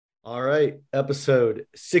All right, episode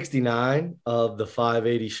 69 of the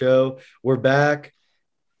 580 show. We're back.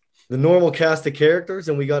 The normal cast of characters,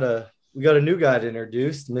 and we got a new guy to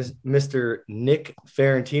introduce, Mr. Nick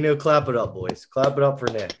Ferrantino. Clap it up, boys. Clap it up for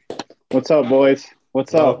Nick. What's up, boys?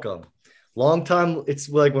 What's up? Welcome. Long time. It's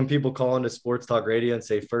like when people call into sports talk radio and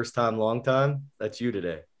say first time, long time. That's you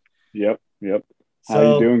today. Yep. How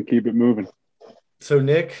So, you doing? Keep it moving. so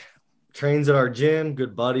Nick trains at our gym,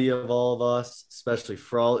 good buddy of all of us, especially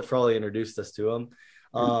Frawley. Frawley introduced us to him.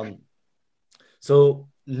 Um, So,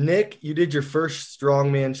 Nick, you did your first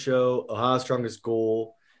strongman show, Ohio Strongest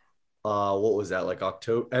Goal. What was that, like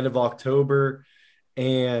October, end of October?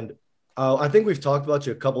 And I think we've talked about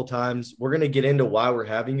you a couple times. We're going to get into why we're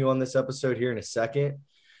having you on this episode here in a second.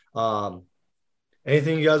 Um,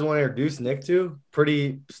 Anything you guys want to introduce Nick to?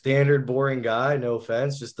 Pretty standard, boring guy. No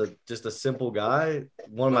offense, just a simple guy.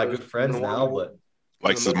 One of my good friends now, but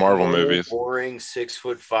Likes his Marvel movies. Boring,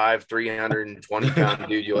 6'5", 320-pound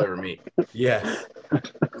dude you'll ever meet. yes,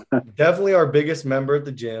 definitely our biggest member at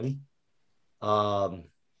the gym. But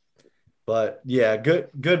yeah,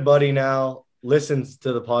 good buddy now. Listens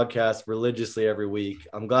to the podcast religiously every week.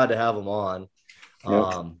 I'm glad to have him on.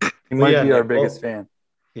 He might be our Nick, biggest fan.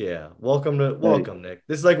 Yeah, welcome, Nick.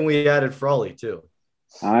 This is like when we added Frawley too.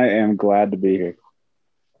 I am glad to be here.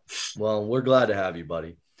 Well, we're glad to have you,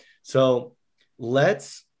 buddy. So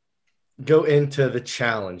let's go into the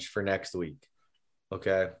challenge for next week.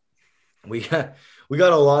 Okay, we got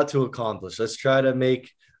a lot to accomplish. Let's try to make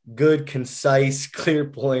good, concise, clear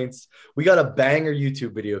points. We got a banger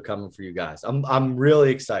YouTube video coming for you guys. I'm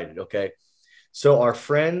really excited. Okay, so our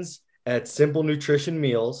friends at Simple Nutrition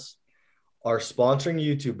Meals are sponsoring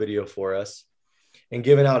a YouTube video for us and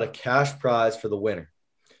giving out a cash prize for the winner.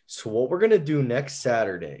 So what we're going to do next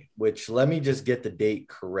Saturday, which let me just get the date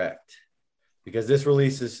correct because this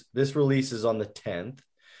releases on the 10th.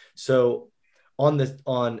 So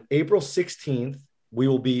on April 16th, we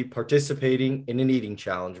will be participating in an eating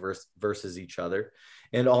challenge versus each other.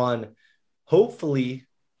 And on hopefully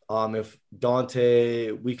if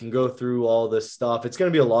Dante, we can go through all this stuff. It's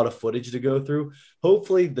going to be a lot of footage to go through.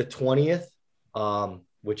 Hopefully the 20th,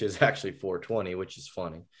 which is actually 420, which is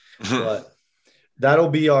funny, but that's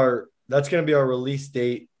going to be our release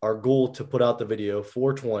date. Our goal to put out the video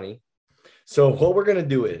 420. So what we're going to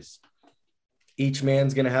do is each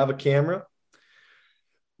man's going to have a camera.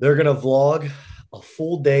 They're going to vlog a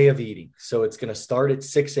full day of eating. So it's going to start at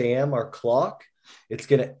 6 a.m. our clock. It's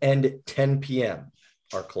going to end at 10 p.m.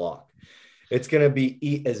 our clock. It's going to be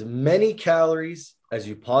eat as many calories as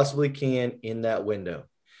you possibly can in that window.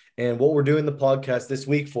 And what we're doing the podcast this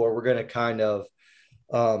week for, we're going to kind of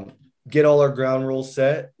get all our ground rules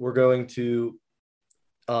set. We're going to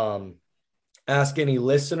ask any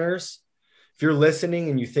listeners, if you're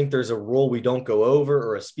listening and you think there's a rule we don't go over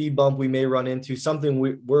or a speed bump we may run into,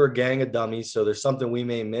 something we're a gang of dummies, so there's something we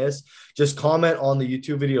may miss, just comment on the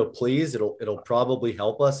YouTube video, please. It'll probably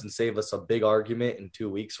help us and save us a big argument in 2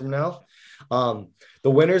 weeks from now.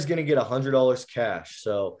 The winner is going to get $100 cash.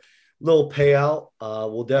 So little payout.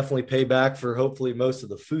 We'll definitely pay back for hopefully most of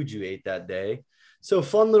the food you ate that day. So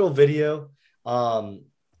fun little video.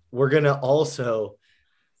 We're going to also,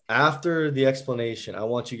 after the explanation, I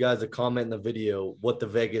want you guys to comment in the video what the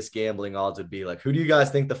Vegas gambling odds would be. Like, who do you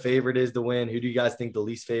guys think the favorite is to win? Who do you guys think the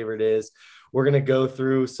least favorite is? We're going to go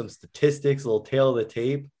through some statistics, a little tail of the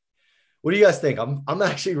tape. What do you guys think? I'm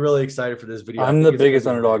actually really excited for this video. I'm the biggest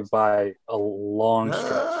underdog by a long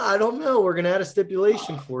stretch. I don't know. We're going to add a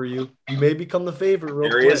stipulation for you. You may become the favorite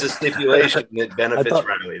real There quick. is a stipulation that benefits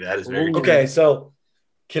Riley. That is very good. Okay, so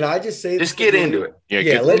can I just say Just get into it.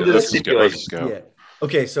 Let's go. Yeah.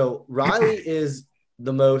 Okay, so Riley is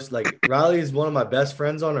Riley is one of my best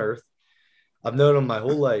friends on earth. I've known him my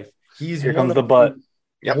whole life. Here comes the butt.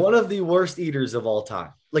 Yep. One of the worst eaters of all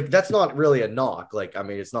time. Like, that's not really a knock. Like, I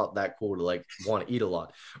mean, it's not that cool to want to eat a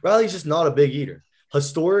lot. Riley's just not a big eater.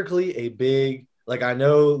 Historically, I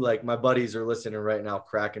know my buddies are listening right now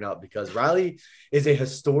cracking up because Riley is a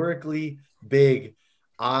historically big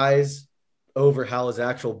eyes over how his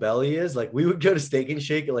actual belly is. Like, we would go to Steak and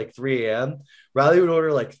Shake at 3 a.m. Riley would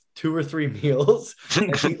order 2 or 3 meals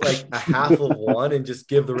and eat a half of one and just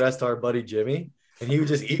give the rest to our buddy Jimmy. And he would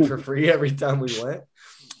just eat for free every time we went.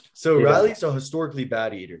 So yeah. Riley's a historically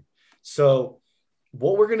bad eater. So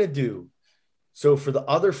what we're going to do, so for the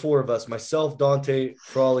other 4 of us, myself, Dante,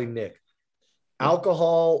 Frawley, Nick,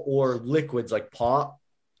 alcohol or liquids like pop,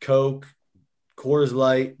 Coke, Coors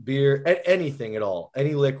Light, beer, anything at all,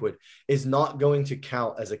 any liquid is not going to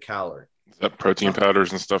count as a calorie. Is that protein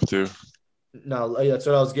powders and stuff too? No, that's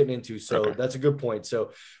what I was getting into. So okay. That's a good point.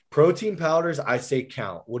 So protein powders, I say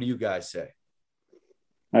count. What do you guys say?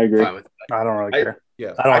 I agree. Fine with that. I don't really care.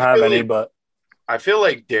 Yeah. I don't I have feel any, like- but I feel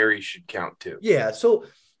like dairy should count too. Yeah. So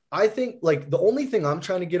I think like the only thing I'm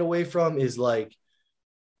trying to get away from is like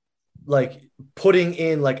putting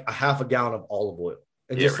in like a half a gallon of olive oil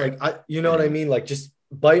and Yeah, just right. like you know what I mean? Like just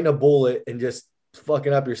biting a bullet and just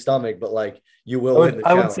fucking up your stomach, but like you will hit the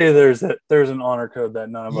I would count. say there's an honor code that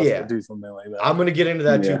none of us Yeah. would do something like that. I'm going to get into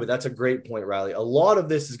that too, Yeah. but that's a great point, Riley. A lot of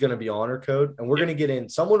this is going to be honor code, and we're going to get in.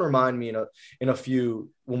 Someone remind me in a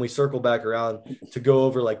few when we circle back around to go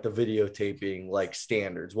over like the videotaping like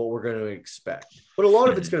standards, what we're going to expect. But a lot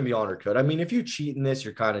of it's going to be honor code. I mean, if you cheat in this,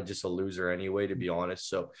 you're kind of just a loser anyway, to be honest.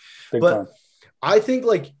 So, Big but time. I think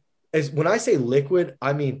like as when I say liquid,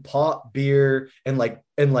 I mean pot, beer, and like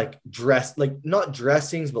dress, like not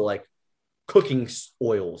dressings, but like cooking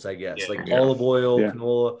oils, I guess, Yeah. like Yeah. olive oil, Yeah.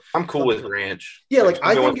 canola. I'm cool with ranch. Yeah, like, if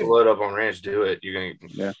I you want think to load up on ranch, do it. You're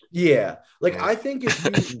gonna. Yeah, like Yeah. I think if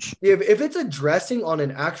it's a dressing on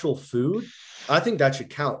an actual food, I think that should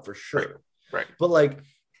count for sure. Right. But like,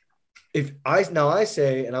 if I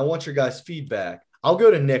say, and I want your guys' feedback, I'll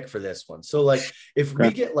go to Nick for this one. So like, if we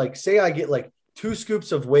Okay. get like, say I get like 2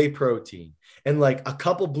 scoops of whey protein and like a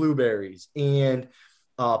couple blueberries and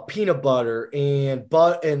peanut butter and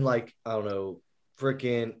like I don't know,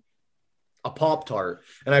 freaking a Pop-Tart,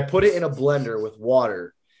 and I put it in a blender with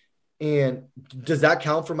water. And does that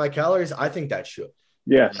count for my calories? I think that should.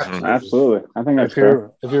 Yes, absolutely. I think that's If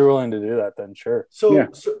fair. you're willing to do that, then sure. So, Yeah.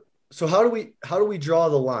 so how do we draw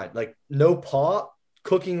the line? Like no pot,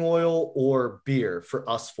 cooking oil, or beer for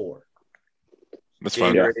us 4. That's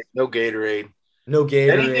fine. Gatorade, no Gatorade. No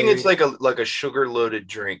Gatorade. Anything that's like a sugar loaded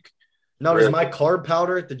drink. Now, does my carb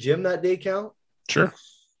powder at the gym that day count? Sure.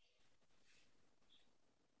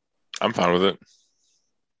 I'm fine with it.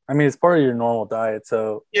 I mean, it's part of your normal diet,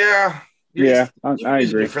 so Yeah. Yeah, You I use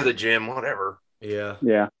it agree. for the gym, whatever. Yeah.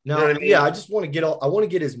 Yeah, No, You know what I mean? yeah. I just want to get I want to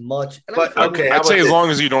get as much. And But, I okay, how I'd say about as this? long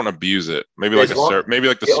as you don't abuse it. Maybe like As long- maybe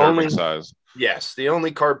like the the serving only- size. Yes, the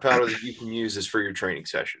only carb powder that you can use is for your training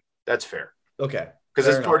session. That's fair Okay. because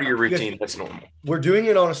Fair it's part of enough. your Because routine. That's normal. We're doing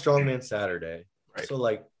it on a strongman Saturday. Right. So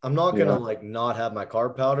like I'm not gonna Yeah. like not have my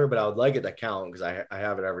carb powder, but I would like it to count because I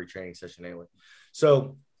have it every training session anyway.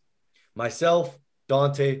 So myself,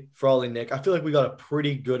 Dante, Frawley, Nick, I feel like we got a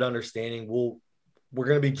pretty good understanding. We're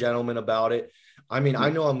gonna be gentlemen about it. I mean, I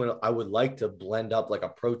know I would like to blend up like a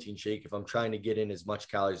protein shake if I'm trying to get in as much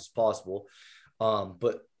calories as possible.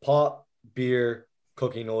 But pot, beer,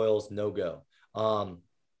 cooking oils, no go.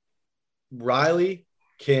 Riley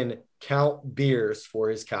can count beers for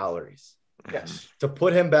his calories Yes. to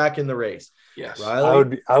put him back in the race. Yes.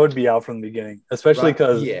 Riley, I would be out from the beginning, especially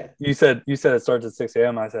because yeah, you said it starts at 6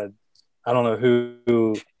 a.m. I said I don't know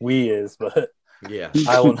who we is, but yeah.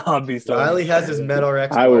 I will not be starting. Riley has his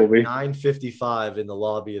MedRx I will at be. 9:55 in the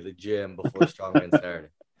lobby of the gym before Strongman Saturday.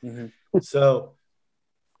 Mhm. So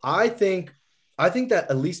I think that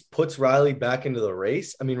at least puts Riley back into the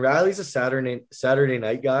race. I mean, Riley's a Saturday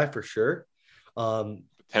night guy for sure. 10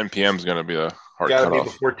 p.m. is going to be a hard Got to be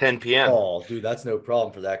cutoff. before 10 p.m. Oh, dude, that's no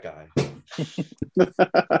problem for that guy.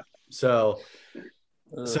 So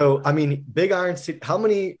I mean, Big Iron City. How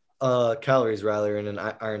many calories, Riley, are in an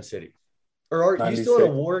Iron City? Or are you still in a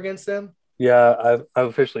 96. war against them? Yeah, I've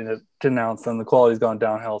officially denounced them. The quality's gone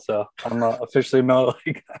downhill, so I'm not officially Miller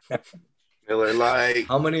Lite guy. Miller Lite.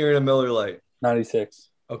 How many are in a Miller Lite? 96.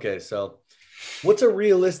 Okay, so what's a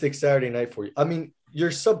realistic Saturday night for you? I mean,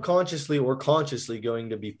 you're subconsciously or consciously going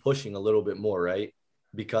to be pushing a little bit more, right?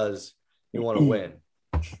 Because you want to win.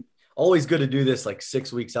 Always good to do this like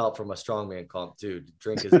 6 weeks out from a strongman comp too. To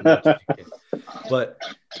drink as much as you can. But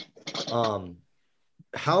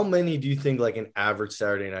how many do you think like an average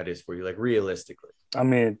Saturday night is for you, like realistically? I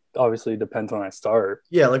mean, obviously it depends when I start.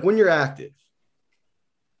 Yeah, like when you're active.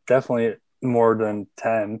 Definitely more than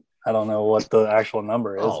 10. I don't know what the actual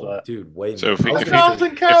number is, Oh, but dude, way So more. if he- I was if gonna he-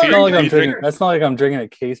 say- it's not like I'm he drinking. drink- That's not like I'm drinking a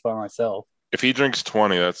case by myself. If he drinks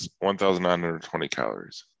 20, that's 1,920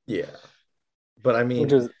 calories. yeah. But I mean,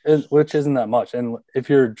 Which isn't that much. And if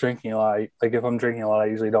you're drinking a lot, like if I'm drinking a lot, I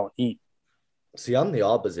usually don't eat. see, I'm the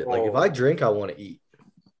opposite. Like if I drink, I want to eat.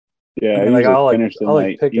 Yeah, I I mean, like usually finish the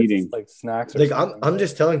night pick eating. like snacks. Or Like something. I'm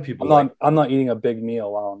just telling people. I'm not eating a big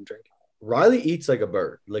meal while I'm drinking. Riley eats like a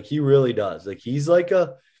bird. Like he really does. Like he's like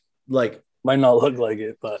Might not look like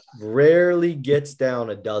it, but rarely gets down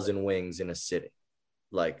a dozen wings in a sitting.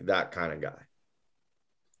 Like that kind of guy.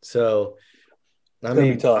 So I it's gonna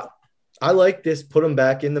mean, be tough. I like this. Put him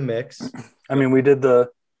back in the mix. I mean, we did the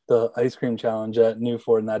ice cream challenge at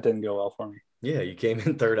Newford, and that didn't go well for me. Yeah, you came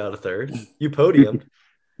in third out of third. You podiumed.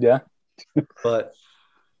 Yeah. But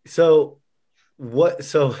so what?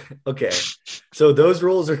 So okay. So those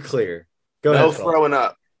rules are clear. Go No ahead. Phil. throwing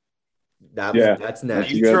up. Yeah. That's If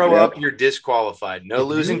next. you good, throw yeah. up, you're disqualified. No If you-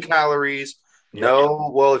 losing calories.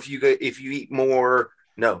 No. Well, if you eat more,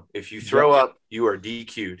 no. If you throw up, you are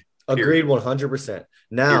DQ'd. Agreed 100%.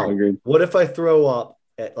 Now, Agreed. what if I throw up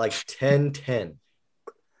at like 10:10?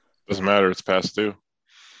 Doesn't matter. It's past due.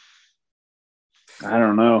 I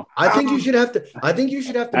don't know. I think you should have to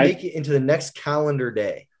I- make it into the next calendar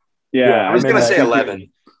day. Yeah, I was going to say think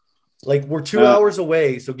 11. Like we're 2 hours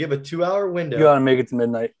away, so give a 2-hour window. You got to make it to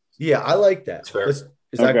midnight. Yeah, I like that. That's fair. Is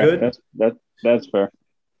that good? That's fair.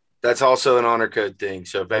 That's also an honor code thing.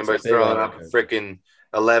 So if That's anybody's a big throwing honor up code. freaking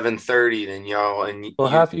 11:30, then y'all Well,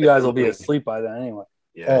 half of you guys will be asleep by then anyway.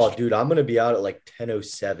 Yeah. Oh, dude, I'm gonna be out at like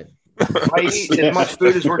 10:07. If I eat as much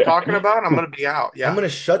food as we're talking about, I'm going to be out. Yeah. I'm gonna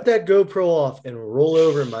shut that GoPro off and roll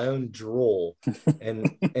over in my own drool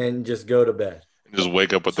and just go to bed. Just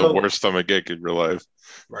wake up with So- the worst stomach ache in your life.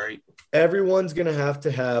 Right. Everyone's gonna have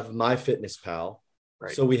MyFitnessPal.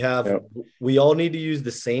 Right. So we all need to use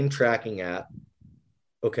the same tracking app.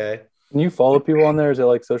 Okay. Can you follow people on there? Is it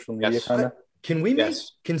like social media Yes. kind of? Can we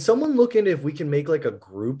Yes. can someone look into if we can make like a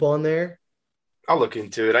group on there? I'll look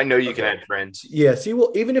into it. I know you can Okay. add friends. Yeah, see,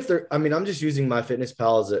 well, even if they're, I mean, I'm just using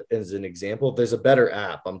MyFitnessPal as an example. If there's a better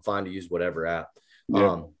app, I'm fine to use whatever app.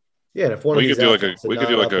 Yeah. Yeah, and if one We of these could do apps like a- wants to we could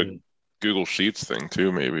do nut like up a- and- Google Sheets thing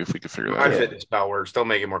too, maybe if we could figure My that out. fitness pal works. Don't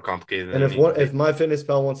make it more complicated than and it if needs to be.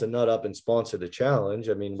 MyFitnessPal wants to nut up and sponsor the challenge,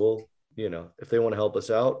 I mean, we'll, if they want to help us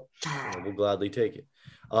out, we'll gladly take it.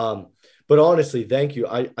 But honestly, thank you.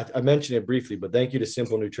 I mentioned it briefly, but thank you to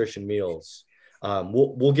Simple Nutrition Meals.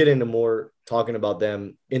 We'll get into more talking about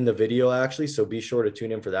them in the video actually, so be sure to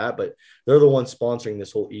tune in for that. But they're the ones sponsoring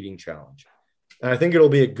this whole eating challenge, and I think it'll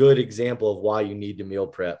be a good example of why you need to meal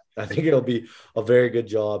prep. I think it'll be a very good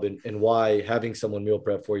job, and why having someone meal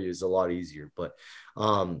prep for you is a lot easier. But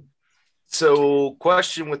So,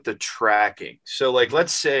 question with the tracking. So, like,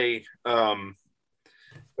 let's say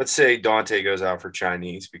Dante goes out for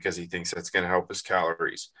Chinese because he thinks that's going to help his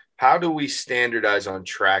calories. How do we standardize on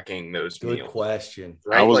tracking those good meals? question.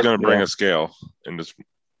 Right? I was Like, going to bring yeah. a scale and just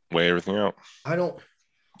weigh everything out. I think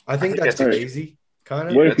think that's that's crazy, kind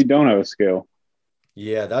of. What if you don't have a scale?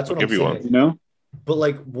 Yeah, that's I'll what I'm give you one. saying. You know? But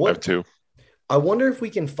like, I have what? two. I wonder if we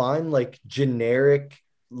can find like generic,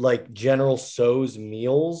 like General Tso's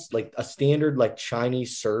meals, like a standard like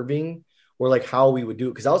Chinese serving, or like how we would do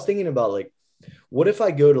it. Because I was thinking about like, what if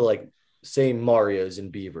I go to like say Mario's in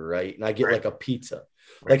Beaver, right, and I get Right. like a pizza.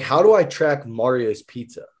 Right. Like, how do I track Mario's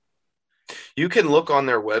pizza? You can look on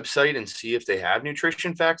their website and see if they have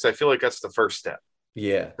nutrition facts. I feel like that's the first step.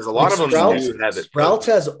 Yeah, Because a lot of them Sprouts, do have it. Sprouts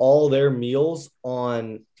has all their meals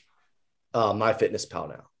on MyFitnessPal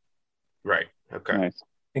now. Right. Okay. Nice.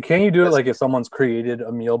 And can you do it That's- like if someone's created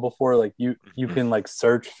a meal before? Like you can like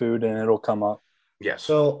search food and it'll come up. Yes.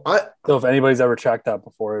 So So if anybody's ever checked that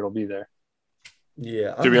before, it'll be there.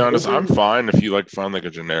 To be honest, I'm fine if you like find like a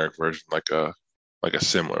generic version, like a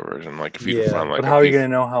similar version. Like if you Yeah. can find like But a how are you piece- going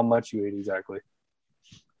to know how much you ate exactly?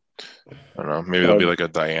 I don't know. Maybe there'll be like a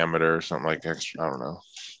diameter or something like extra. I don't know.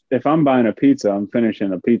 If I'm buying a pizza, I'm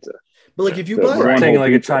finishing a pizza. But like, if you So buy, one I'm whole saying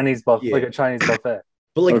like a pizza. Chinese buffet, Yeah. like a Chinese buffet.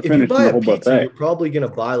 but like, Or if you finishing buy the a whole pizza, buffet. you're probably gonna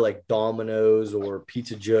buy like Domino's or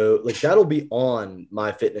Pizza Joe. Like that'll be on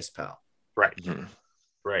MyFitnessPal. Right. Mhm.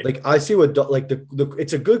 Right. Like I see what like the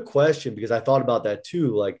it's a good question because I thought about that too.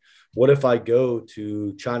 Like, what if I go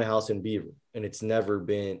to China House in Beaver and it's never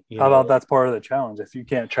been? How about that's part of the challenge? If you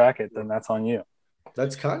can't track it, then that's on you.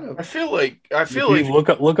 That's kind of I feel like If you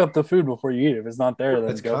look up the food before you eat. If it's not there, then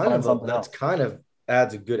that's go kind find of something that's else. kind of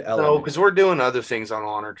adds a good no, element. because we're doing other things on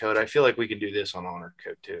honor code. I feel like we can do this on honor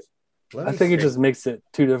code too. Let I me think it see. just makes it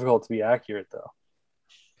too difficult to be accurate, though.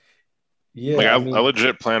 yeah. Like I I mean,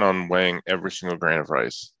 legit plan on weighing every single grain of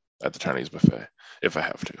rice at the Chinese buffet if I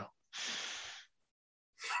have to.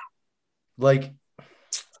 like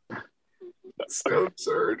That's so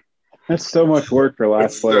absurd. That's so much work for last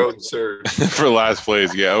That's so place. absurd. For last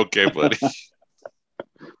place, yeah, okay, buddy.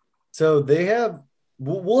 so they have.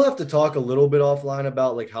 We'll have to talk a little bit offline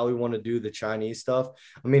about like how we want to do the Chinese stuff.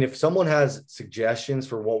 I mean, if someone has suggestions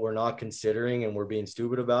for what we're not considering and we're being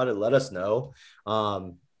stupid about it, let us know.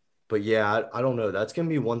 But yeah, I don't know. That's gonna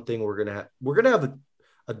be one thing we're gonna have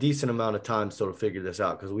a decent amount of time still to figure this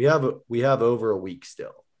out because we have over a week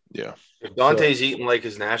still. Yeah. If Dante's eating like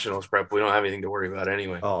his nationals prep, we don't have anything to worry about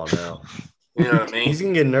anyway. Oh no, You know what I mean? he's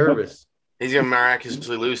gonna get nervous. He's gonna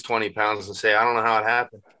miraculously lose 20 pounds and say, "I don't know how it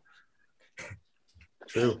happened."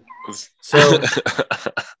 True.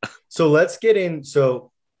 So let's get in.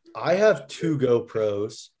 So I have 2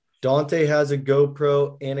 GoPros. Dante has a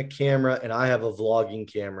GoPro and a camera, and I have a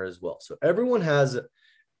vlogging camera as well. So everyone has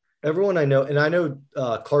everyone I know, and I know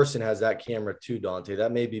Carson has that camera too, Dante.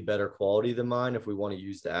 That may be better quality than mine if we want to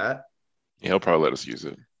use that. Yeah, he'll probably let us use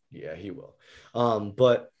it. Yeah, he will.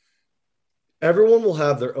 But everyone will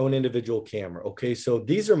have their own individual camera. Okay, so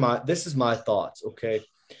this is my thoughts. Okay,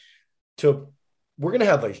 we're gonna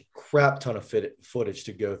have a crap ton of footage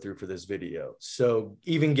to go through for this video. So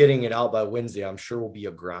even getting it out by Wednesday, I'm sure will be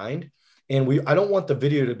a grind. And I don't want the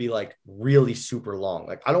video to be like really super long.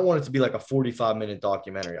 Like I don't want it to be like a 45-minute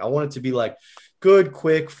documentary. I want it to be like good,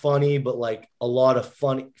 quick, funny, but like a lot of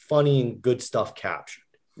funny and good stuff captured.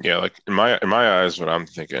 Yeah, like in my eyes, what I'm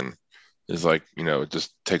thinking is like, it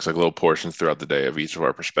just takes like little portions throughout the day of each of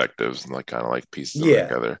our perspectives and like kind of like pieces them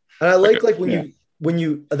together. And I like when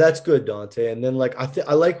you that's good, Dante. And then like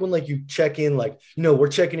I like when like you check in, like, we're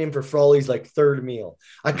checking in for Frawley's like third meal.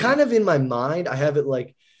 I kind of in my mind, I have it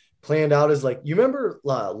like planned out as like, you remember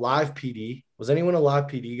Live PD? Was anyone a Live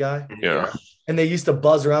PD guy? Yeah. And they used to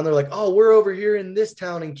buzz around. They're like, oh, we're over here in this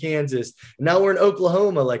town in Kansas. Now we're in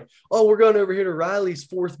Oklahoma. Like, oh, we're going over here to Riley's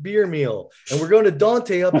fourth beer meal. And we're going to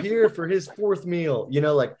Dante up here for his fourth meal.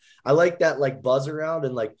 Like I like that like buzz around.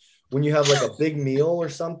 And like when you have like a big meal or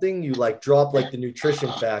something, you like drop like the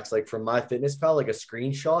nutrition facts, like from MyFitnessPal, like a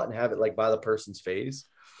screenshot and have it like by the person's face.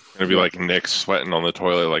 It'd be like Nick sweating on the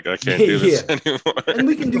toilet. Like, I can't do this anymore. And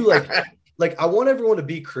we can do like I want everyone to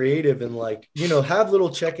be creative and like, have little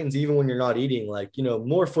check-ins even when you're not eating, like,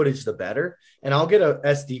 more footage, the better. And I'll get a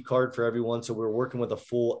SD card for everyone. So we're working with a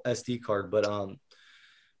full SD card, but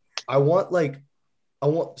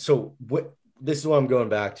this is what I'm going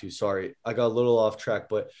back to. Sorry, I got a little off track,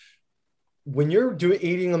 but when you're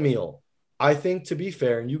eating a meal, I think, to be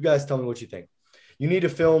fair, and you guys tell me what you think, you need to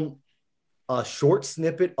film a short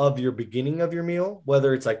snippet of your beginning of your meal,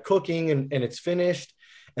 whether it's like cooking and it's finished,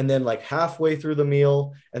 and then like halfway through the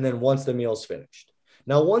meal, and then once the meal's finished.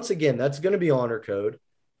 Now, once again, that's going to be honor code.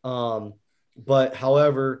 But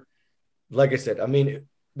however, like I said, I mean,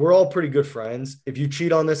 we're all pretty good friends. If you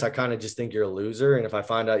cheat on this, I kind of just think you're a loser. And if I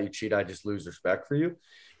find out you cheat, I just lose respect for you.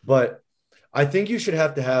 But I think you should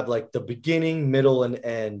have to have like the beginning, middle, and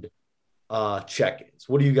end check-ins.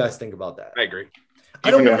 What do you guys think about that? I agree.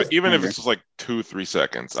 Even if it's just like 2-3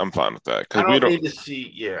 seconds, I'm fine with that. I don't need to see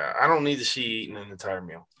eating an entire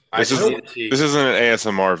meal. This isn't an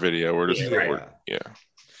ASMR video. We're just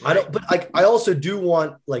I don't, but like I also do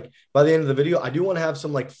want, like, by the end of the video, I do want to have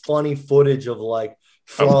some like funny footage of like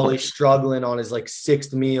Frawley struggling on his like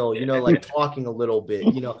sixth meal, like talking a little bit.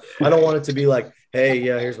 I don't want it to be like, hey,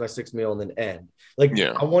 yeah, here's my sixth meal and then end. Like,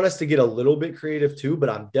 I want us to get a little bit creative too, but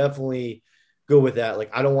I'm definitely good with that.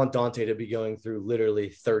 Like, I don't want Dante to be going through literally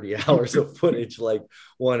 30 hours of footage, like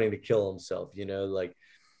wanting to kill himself, like,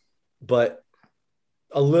 but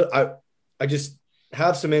a little, I just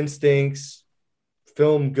have some instincts,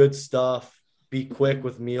 film good stuff, be quick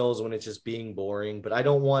with meals when it's just being boring. But I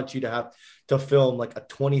don't want you to have to film like a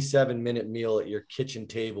 27-minute meal at your kitchen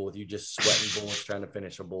table with you just sweating bullets trying to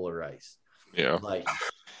finish a bowl of rice. Yeah. Like,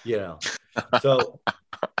 so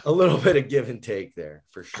a little bit of give and take there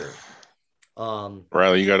for sure.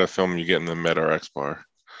 Riley, you got to film you getting the MedRx bar.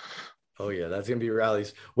 Oh yeah, that's gonna be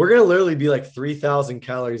Riley's. We're gonna literally be like 3,000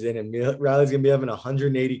 calories in, and Riley's gonna be having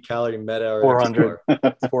 180 calorie MedRx 400.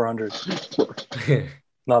 400.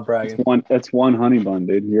 Not bragging. That's one honey bun,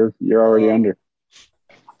 dude. You're already under.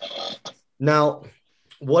 Now,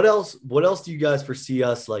 what else do you guys foresee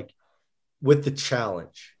us like with the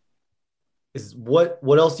challenge? What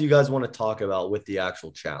else do you guys want to talk about with the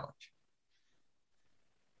actual challenge?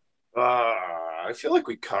 I feel like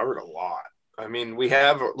we covered a lot. I mean, we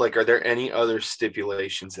have like, are there any other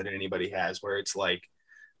stipulations that anybody has where it's like,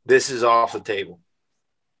 this is off the table?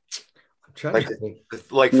 I'm trying to think.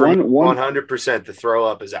 Like for 100%, the throw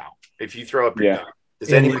up is out. If you throw up, you're done.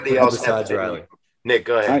 Does anybody else besides Riley? Nick,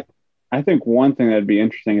 go ahead. I think one thing that'd be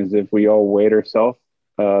interesting is if we all weighed ourselves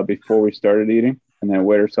before we started eating, and then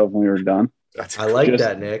weighed ourselves when we were done. I like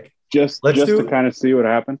that, Nick. Just to kind of see what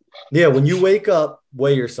happened. Yeah, when you wake up,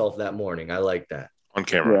 weigh yourself that morning. I like that. On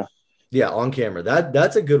camera. Yeah, on camera.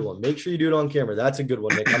 That's a good one. Make sure you do it on camera. That's a good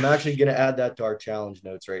one, Nick. I'm actually going to add that to our challenge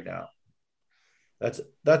notes right now. That's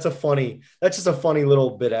just a funny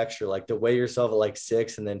little bit extra, like to weigh yourself at like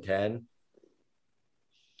 6 and then 10.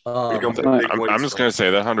 I'm just going to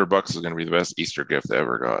say that $100 is going to be the best Easter gift I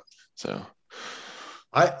ever got.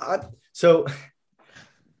 So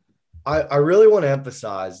I really want to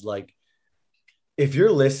emphasize, like, if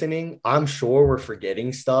you're listening, I'm sure we're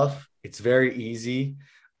forgetting stuff. It's very easy.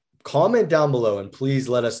 Comment down below and please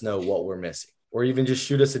let us know what we're missing, or even just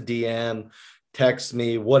shoot us a DM, text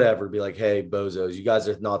me, whatever, be like, hey, bozos, you guys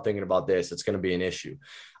are not thinking about this. It's going to be an issue.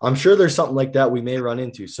 I'm sure there's something like that we may run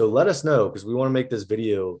into. So let us know, because we want to make this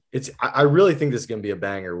video. I really think this is going to be a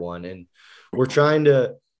banger one. And we're trying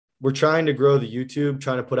to grow the YouTube,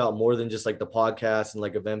 trying to put out more than just like the podcast and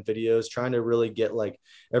like event videos, trying to really get like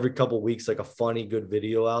every couple of weeks, like a funny, good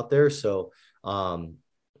video out there. So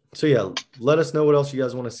yeah, let us know what else you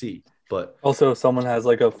guys want to see. But also, if someone has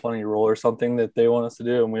like a funny rule or something that they want us to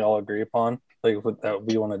do and we all agree upon, like if that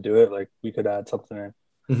we want to do it, like we could add something in.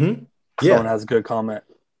 mm-hmm. Someone has a good comment.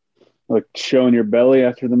 Like showing your belly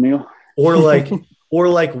after the meal. Or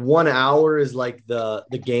like 1 hour is like the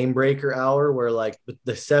game breaker hour, where like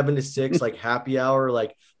the 7 to 6, like happy hour,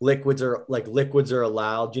 like liquids are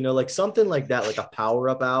allowed, like something like that, like a power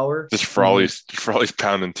up hour. Just Frawley's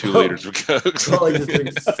pounding 2 liters of Coke. Probably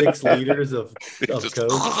just like 6 liters of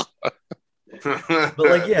Coke. But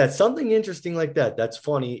like, yeah, something interesting like that. That's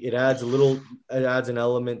funny. It adds an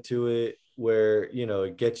element to it where,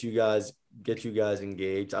 it gets you guys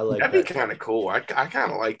engaged. I like that'd be kind of cool. I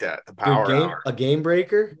kind of like that. The power hour. A game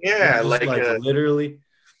breaker. Yeah. Like literally.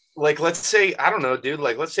 Like, let's say, I don't know, dude,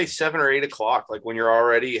 like let's say 7 or 8 o'clock, like when you're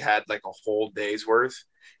already had like a whole day's worth.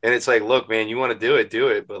 And it's like, look, man, you want to do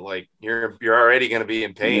it. But like, you're already going to be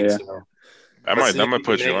in pain. Yeah. So that might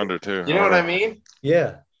put you under too. You know what I mean?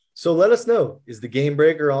 Yeah. So let us know. Is the game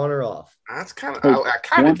breaker on or off? That's kind of, I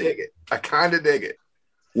kind of dig it.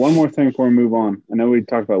 One more thing before we move on. I know we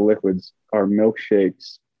talked about liquids. Are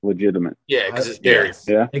milkshakes legitimate? Yeah, because it's dairy.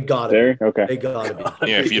 Yeah, they gotta dairy. be. Okay, they gotta be.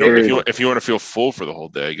 Yeah, if you want to feel full for the whole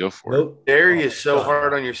day, go for it. Dairy is so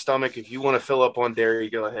hard on your stomach. If you want to fill up on dairy,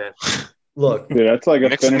 go ahead. Look, dude, that's like a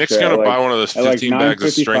Nick's gonna buy one of those 15 bags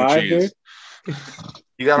of string cheese. Dude?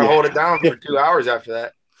 You gotta hold it down for 2 hours after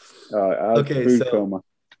that. Okay,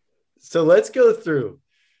 so let's go through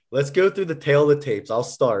the tail of the tapes. I'll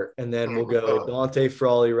start, and then we'll go Dante,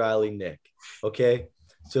 Frawley, Riley, Nick. Okay.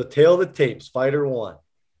 So tail of the tapes, fighter 1,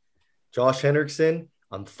 Josh Hendrickson.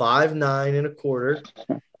 I'm 5'9" and a quarter.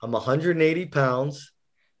 I'm 180 pounds,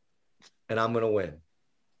 and I'm going to win.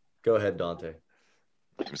 Go ahead, Dante.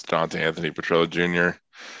 It's Dante Anthony Petrella Jr.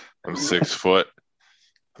 I'm 6 foot.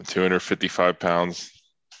 I'm 255 pounds,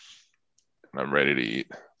 and I'm ready to eat.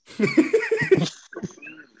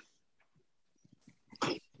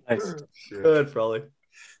 Nice. Go ahead, Frawley.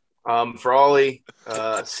 Frawley,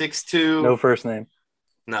 6'2". No first name.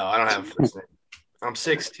 No, I don't have a first name. I'm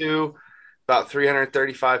 6'2", about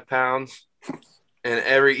 335 pounds. And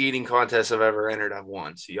every eating contest I've ever entered, I've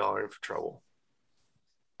won. So y'all are in for trouble.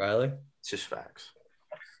 Riley? It's just facts.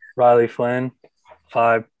 Riley Flynn,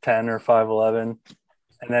 5'10" or 5'11",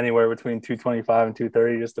 and anywhere between 225 and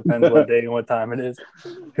 230. Just depends what day and what time it is.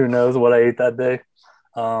 Who knows what I ate that day.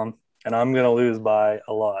 And I'm going to lose by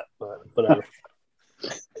a lot, but whatever.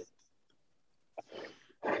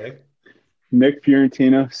 Okay. Nick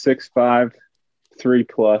Fiorentino, 6'5",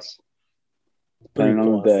 3+, depending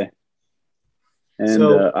on the day. And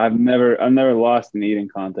I've never lost an eating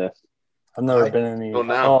contest. I've never been in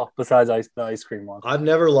any. Besides the ice cream one. I've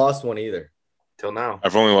never lost one either. Till now.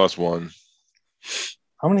 I've only lost one.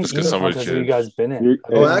 How many eating contests have you guys been in?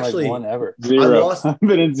 Actually, one ever. 0. I've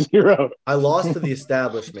been in 0. I lost to the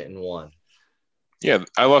establishment in one. Yeah,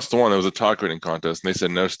 I lost the one. It was a taco eating contest, and they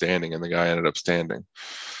said no standing, and the guy ended up standing.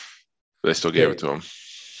 But they still gave it to him.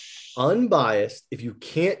 Unbiased, if you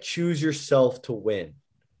can't choose yourself to win,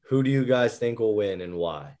 who do you guys think will win and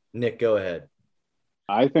why? Nick, go ahead.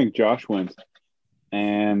 I think Josh wins.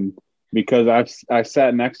 And because I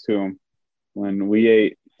sat next to him when we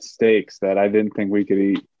ate steaks that I didn't think we could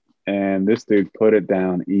eat, and this dude put it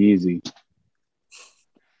down easy.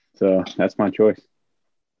 So that's my choice.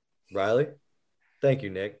 Riley? Thank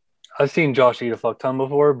you, Nick. I've seen Josh eat a fuck ton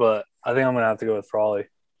before, but I think I'm going to have to go with Frawley.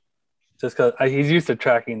 Just because he's used to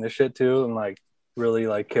tracking this shit too and like really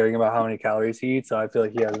like caring about how many calories he eats. So I feel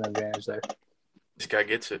like he has an advantage there. This guy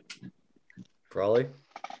gets it. Frawley?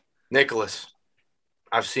 Nicholas.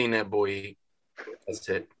 I've seen that boy eat. That's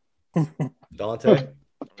it. Dante?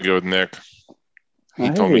 I'll go with Nick.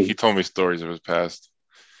 He told me stories of his past.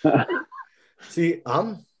 See,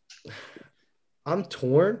 I'm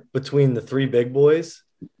torn between the 3 big boys,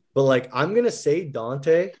 but like I'm gonna say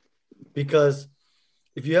Dante because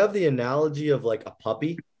if you have the analogy of like a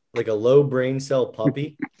puppy, like a low brain cell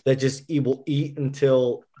puppy that just will eat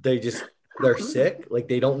until they're sick, like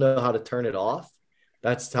they don't know how to turn it off.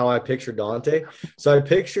 That's how I picture Dante. So I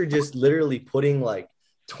picture just literally putting like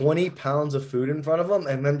 20 pounds of food in front of them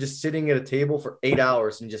and them just sitting at a table for 8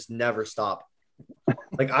 hours and just never stop.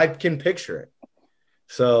 Like I can picture it.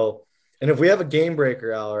 So And if we have a game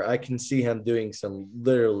breaker hour, I can see him doing some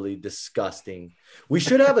literally disgusting. We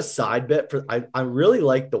should have a side bet for. I really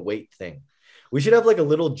like the weight thing. We should have like a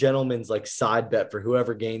little gentleman's like side bet for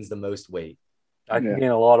whoever gains the most weight. I can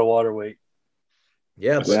gain a lot of water weight.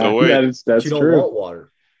 Yeah, but that's you don't true. want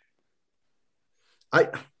water.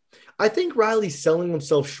 I think Riley's selling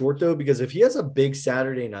himself short though, because if he has a big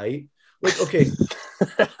Saturday night, like okay,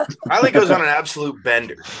 Riley goes on an absolute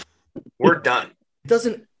bender. We're done. It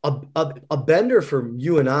doesn't a bender for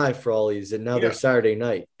you and I for all he's another Saturday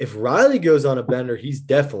night. If Riley goes on a bender, he's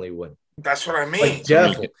definitely winning. That's what I mean. Like,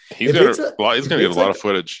 definitely. He's gonna get a lot of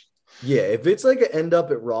footage. Yeah, if it's like an end up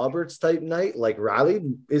at Roberts type night, like Riley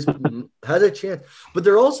has a chance. But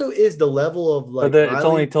there also is the level of like it's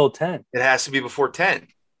only till 10. It has to be before 10.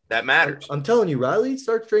 That matters. I'm telling you, Riley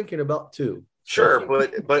starts drinking about 2. Sure,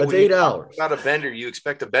 but that's 8 hours. Not a bender. You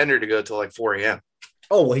expect a bender to go till like 4 a.m.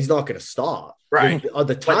 Oh well, he's not going to stop. Right.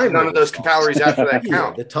 The time. None of those calories after that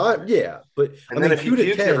count. The time, but and then if you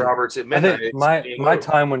puke at Roberts at midnight, I think my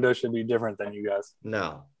time window should be different than you guys.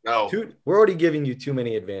 No. We're already giving you too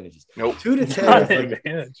many advantages. Nope. 2 to 10.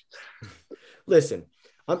 Advantage. Listen,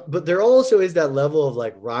 but there also is that level of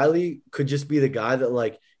like Riley could just be the guy that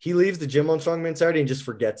like he leaves the gym on Strongman Saturday and just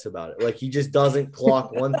forgets about it. Like he just doesn't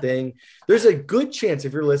clock one thing. There's a good chance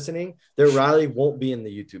if you're listening that Riley won't be in the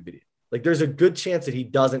YouTube video. Like there's a good chance that he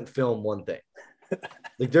doesn't film one thing.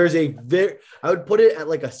 Like there's I would put it at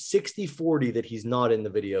like a 60-40 that he's not in the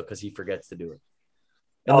video because he forgets to do it.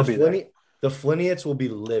 And the Fliniets will be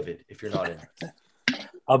livid if you're not in it.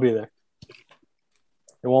 I'll be there.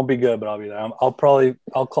 It won't be good, but I'll be there.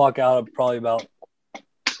 I'll clock out at probably about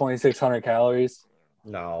 2,600 calories.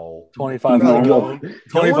 No. 2,500.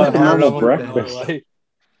 2,500 breakfast.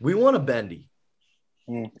 We want a bendy.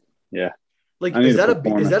 Yeah. Like, is that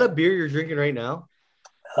a beer you're drinking right now?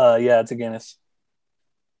 Yeah, it's a Guinness.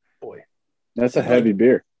 Boy, that's a heavy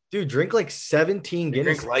beer. Dude, drink like 17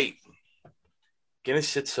 Guinness. Drink light. Guinness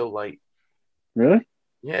sits so light. Really?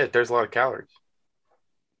 Yeah, there's a lot of calories.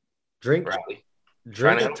 Drink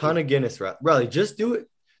a ton of Guinness, Riley. Just do it.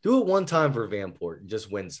 Do it one time for Vanport and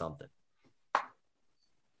just win something.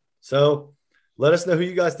 So, let us know who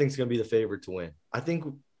you guys think is going to be the favorite to win. I think,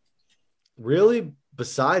 really,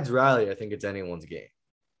 besides Riley, I think it's anyone's game.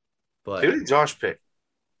 But who did Josh pick?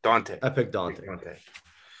 Dante. I picked Dante.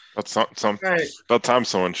 About time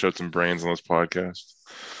someone showed some brains on this podcast.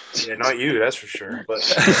 Yeah, not you, that's for sure. But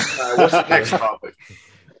what's the next topic?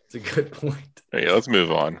 It's a good point. Yeah, let's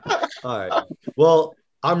move on. All right. Well,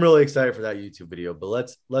 I'm really excited for that YouTube video,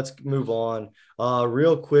 but let's move on.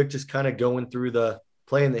 Real quick, just kind of going through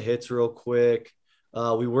playing the hits real quick.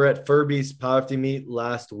 We were at Furby's powerlifting meet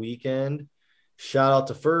last weekend. Shout out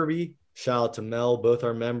to Furby. Shout out to Mel, both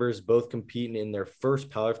our members, both competing in their first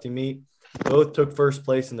powerlifting meet. Both took first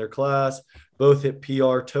place in their class. Both hit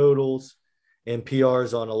PR totals and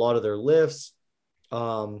PRs on a lot of their lifts.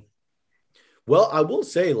 Well, I will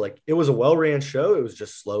say, like, it was a well-ran show. It was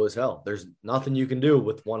just slow as hell. There's nothing you can do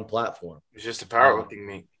with one platform. It's just a powerlifting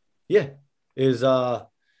meet. Yeah. It is a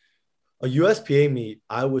USPA meet.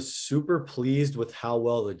 I was super pleased with how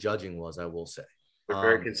well the judging was, I will say. They're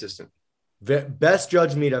very consistent. Best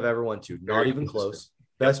judge meet I've ever went to. Not even close.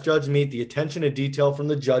 Best judge meet. The attention to detail from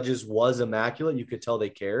the judges was immaculate. You could tell they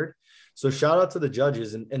cared. So shout out to the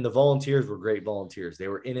judges, and the volunteers were great volunteers. They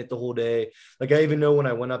were in it the whole day. Like I even know when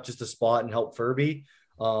I went up just to spot and help Furby,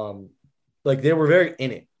 like they were very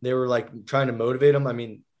in it. They were like trying to motivate him. I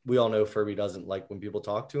mean, we all know Furby doesn't like when people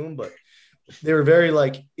talk to him, but they were very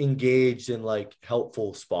like engaged and like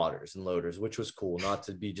helpful spotters and loaders, which was cool. Not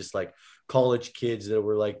to be just like college kids that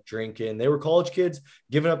were like drinking. They were college kids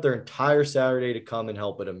giving up their entire Saturday to come and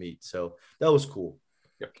help at a meet. So that was cool.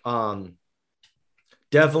 Yep.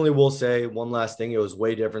 Definitely will say one last thing. It was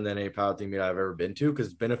way different than any powerlifting meet I've ever been to because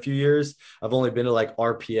it's been a few years. I've only been to like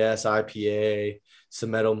RPS, IPA,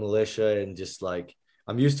 Cemeto Militia, and just like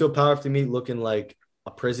I'm used to a powerlifting meet looking like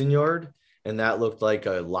a prison yard, and that looked like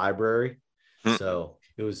a library. So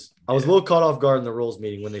I was a little caught off guard in the rules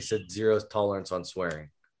meeting when they said zero tolerance on swearing.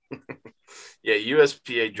 Yeah,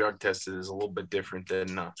 USPA drug tested is a little bit different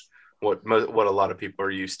than what a lot of people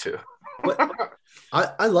are used to. But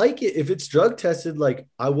I like it if it's drug tested. Like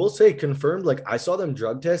I will say confirmed, like I saw them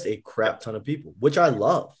drug test a crap ton of people, which I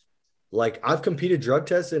love. Like I've competed drug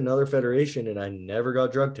tested in another federation and I never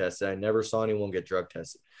got drug tested. I never saw anyone get drug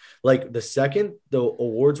tested. Like the second the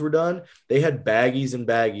awards were done, they had baggies and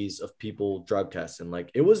baggies of people drug testing.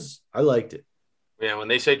 Like I liked it. Yeah, when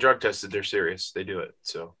they say drug tested, they're serious. They do it.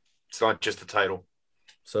 So it's not just a title.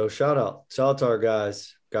 So shout out to our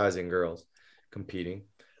guys and girls competing.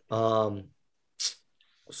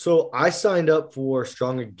 So I signed up for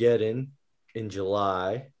Strongageddon in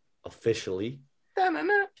July officially. Need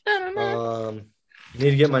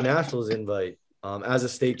to get my nationals invite. As a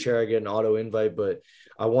state chair, I get an auto invite, but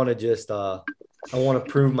I want to just I want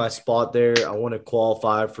to prove my spot there. I want to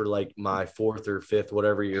qualify for like my 4th or 5th,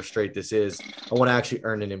 whatever year straight this is. I want to actually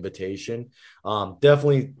earn an invitation.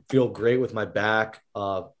 Definitely feel great with my back.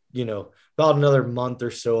 About another month or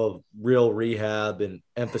so of real rehab and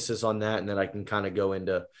emphasis on that, and then I can kind of go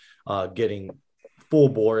into getting full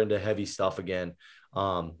bore into heavy stuff again.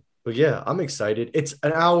 But yeah, I'm excited. It's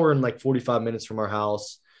an hour and like 45 minutes from our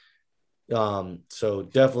house. So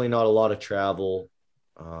definitely not a lot of travel.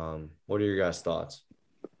 What are your guys' thoughts?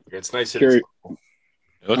 It's nice. I'm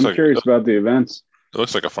curious about the events. It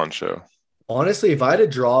looks like a fun show. Honestly, if I had to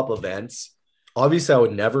draw up events, obviously I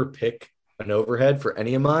would never pick an overhead for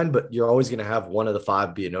any of mine, but you're always going to have one of the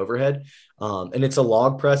 5 be an overhead. And it's a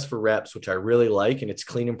log press for reps, which I really like. And it's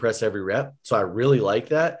clean and press every rep. So I really like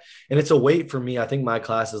that. And it's a weight for me. I think my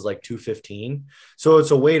class is like 215. So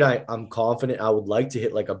it's a weight I'm confident I would like to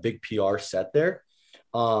hit like a big PR set there.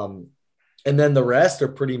 And then the rest are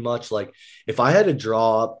pretty much like, if I had to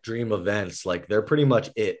draw up dream events, like they're pretty much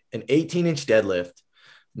it. An 18-inch deadlift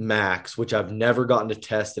max, which I've never gotten to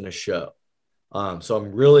test in a show. So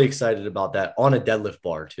I'm really excited about that on a deadlift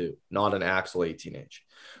bar too, not an axle 18-inch.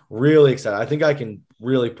 Really excited. I think I can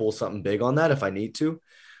really pull something big on that if I need to.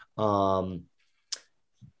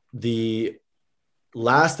 The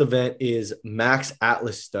last event is Max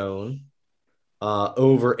Atlas Stone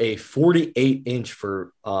over a 48-inch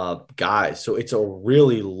for guys. So it's a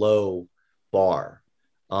really low bar.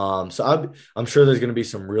 So I'm sure there's going to be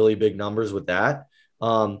some really big numbers with that.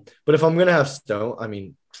 But if I'm going to have stone,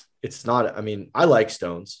 I like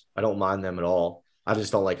stones. I don't mind them at all. I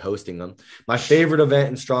just don't like hosting them. My favorite event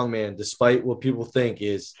in strongman, despite what people think,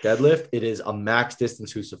 is deadlift. It is a max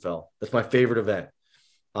distance Husafel. That's my favorite event.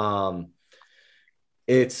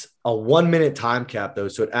 It's a 1-minute time cap though.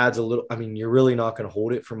 So it adds a little, you're really not going to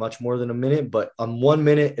hold it for much more than a minute, but 1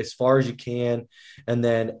 minute as far as you can. And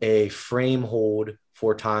then a frame hold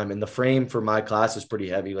for time. And the frame for my class is pretty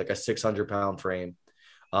heavy, like a 600-pound frame.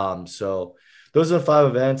 So those are the 5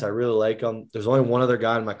 events. I really like them. There's only one other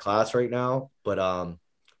guy in my class right now, but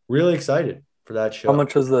really excited for that show. How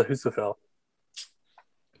much is the Husafel?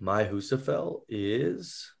 My Husafel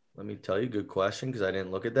is, let me tell you, good question because I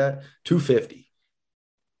didn't look at that, 250.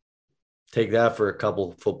 Take that for a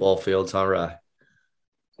couple football fields, huh, Rye?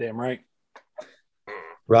 Damn right.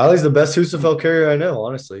 Riley's the best Husafel carrier I know,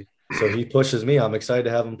 honestly. So he pushes me. I'm excited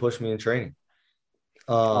to have him push me in training.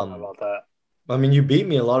 I don't know about that. You beat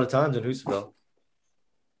me a lot of times in Husafel.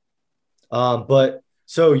 But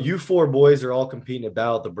so you 4 boys are all competing at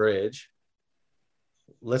Battle at the Bridge.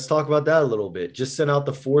 Let's talk about that a little bit. Just sent out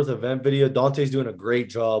the 4th event video. Dante's doing a great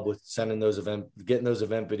job with getting those event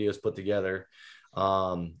videos put together.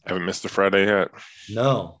 Haven't missed a Friday yet.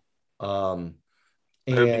 No. I hope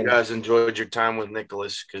you guys enjoyed your time with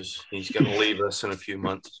Nicholas because he's going to leave us in a few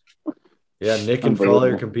months. Yeah, Nick and Frawley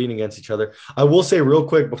are competing against each other. I will say real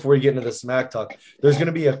quick before we get into the smack talk, there's going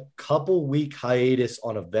to be a couple week hiatus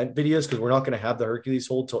on event videos because we're not going to have the Hercules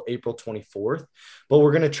hold till April 24th, but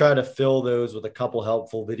we're going to try to fill those with a couple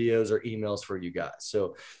helpful videos or emails for you guys.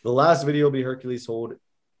 So the last video will be Hercules hold.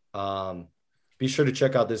 Be sure to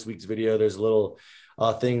check out this week's video. There's a little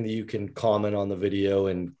thing that you can comment on the video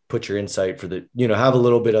and put your insight for have a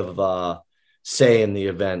little bit of say in the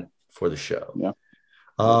event for the show. Yeah.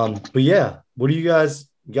 But yeah, what are you guys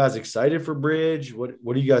excited for Bridge? What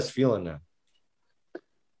are you guys feeling now?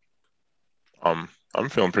 I'm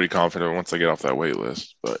feeling pretty confident once I get off that wait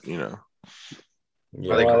list, but Yeah,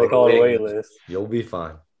 they call it a wait list. You'll be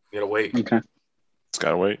fine. You gotta wait. Okay. it's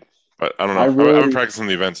gotta wait. But I don't know. I've been practicing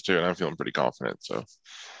the events too, and I'm feeling pretty confident. So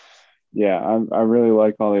yeah, I really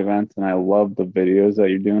like all the events, and I love the videos that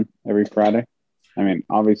you're doing every Friday.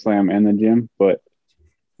 Obviously I'm in the gym, but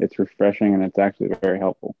it's refreshing and it's actually very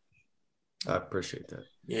helpful. I appreciate that.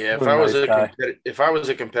 Yeah, if I was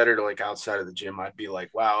a competitor like outside of the gym, I'd be like,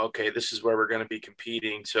 wow, okay, this is where we're going to be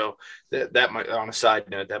competing. So that might, on a side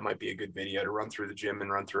note, that might be a good video to run through the gym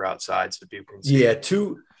and run through outside so people can see. Yeah,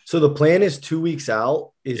 so the plan is 2 weeks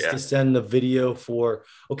out to send the video for,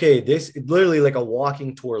 this literally like a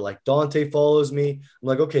walking tour. Like Dante follows me. I'm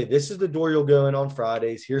like, okay, this is the door you'll go in on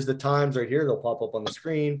Fridays. Here's the times right here. They'll pop up on the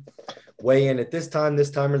screen. Weigh in at this time,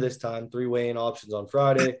 or this time. 3 weigh-in options on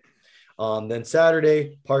Friday. Then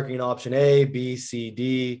Saturday, parking option A, B, C,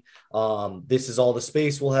 D. This is all the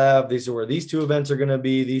space we'll have. These are where these 2 events are going to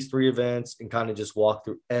be, these 3 events, and kind of just walk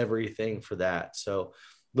through everything for that. So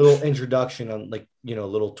little introduction on a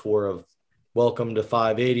little tour of welcome to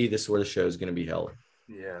 580. This is where the show is going to be held.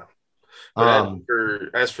 Yeah. But Um,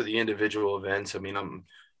 as for the individual events, I mean,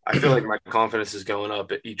 I feel like my confidence is going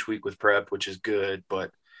up each week with prep, which is good.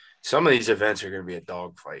 But some of these events are going to be a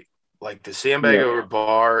dogfight. Like the sandbag over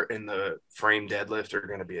bar and the frame deadlift are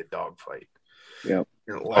going to be a dogfight. Yeah.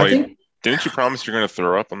 I think. Didn't you promise you're going to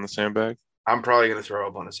throw up on the sandbag? I'm probably going to throw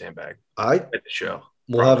up on a sandbag at the show.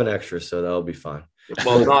 We'll have an extra, so that'll be fine.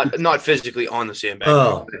 Well, not physically on the sandbag.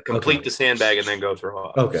 Oh, complete the sandbag and then go throw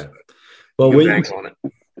up. Okay. Well, on it.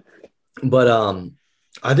 But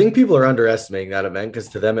I think people are underestimating that event because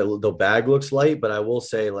to them the bag looks light. But I will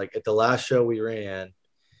say, like at the last show we ran,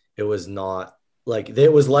 it was not like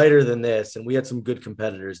it was lighter than this, and we had some good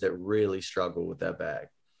competitors that really struggled with that bag.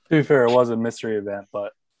 To be fair, it was a mystery event,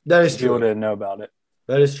 but that is true. People didn't know about it.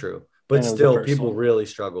 That is true, but still, people really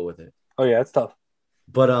struggle with it. Oh yeah, it's tough.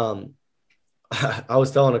 But I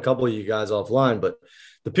was telling a couple of you guys offline, but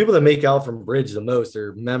the people that make out from bridge the most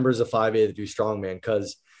are members of 5A that do strongman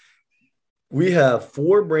because we have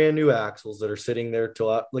 4 brand new axles that are sitting there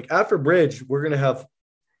till like after bridge, we're gonna have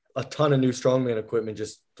a ton of new strongman equipment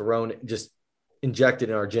just injected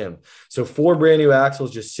in our gym. So 4 brand new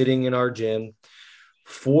axles just sitting in our gym.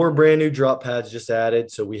 4 brand new drop pads just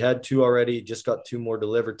added. So we had 2 already, just got 2 more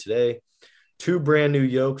delivered today. 2 brand new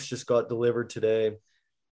yokes just got delivered today.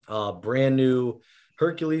 Brand new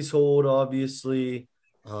Hercules hold, obviously.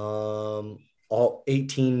 All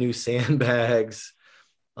 18 new sandbags.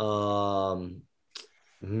 Another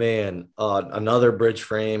bridge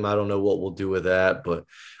frame. I don't know what we'll do with that, but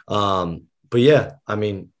yeah, I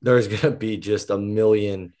mean, there's gonna be just a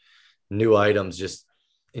million new items just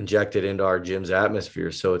injected into our gym's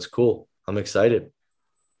atmosphere. So it's cool. I'm excited.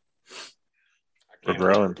 We're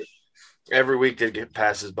growing. Every week that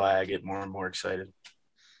passes by, I get more and more excited.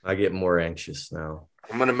 I get more anxious now.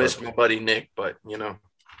 I'm gonna miss my buddy Nick, but you know.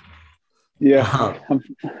 Yeah,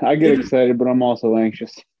 I get excited, but I'm also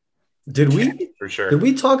anxious. Did we for sure? Did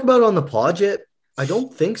we talk about it on the pod yet? I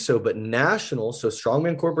don't think so, but nationals, so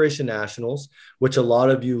Strongman Corporation Nationals, which a lot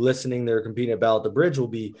of you listening that are competing about the bridge will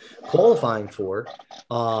be qualifying for,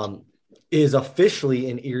 is officially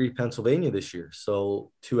in Erie, Pennsylvania this year.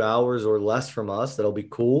 So 2 hours or less from us. That'll be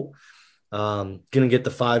cool. Gonna get the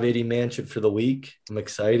 580 mansion for the week. I'm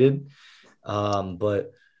excited.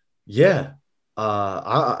 But yeah,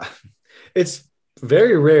 it's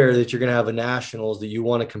very rare that you're going to have a nationals that you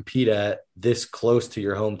want to compete at this close to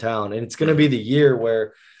your hometown. And it's going to be the year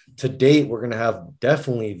where to date, we're going to have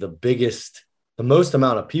definitely the most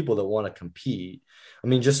amount of people that want to compete. I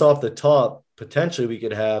mean, just off the top, potentially we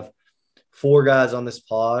could have 4 guys on this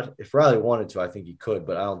pod. If Riley wanted to, I think he could,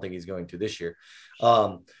 but I don't think he's going to this year.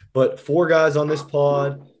 But 4 guys on this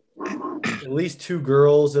pod, at least 2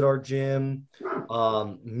 girls at our gym,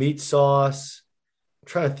 meat sauce. I'm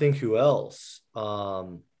trying to think who else.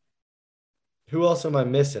 Who else am I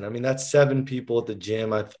missing? I mean, that's 7 people at the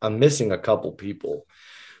gym. I'm missing a couple people,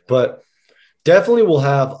 but definitely we'll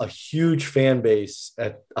have a huge fan base.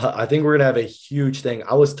 I think we're going to have a huge thing.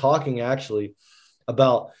 I was talking actually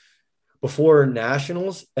about before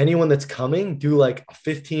nationals, anyone that's coming, do like a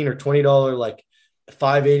 $15 or $20 like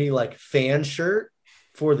 580 like fan shirt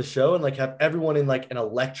for the show and like have everyone in like an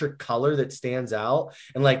electric color that stands out.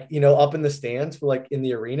 And like, you know, up in the stands for like in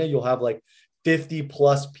the arena, you'll have like 50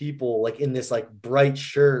 plus people like in this like bright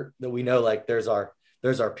shirt that we know like there's our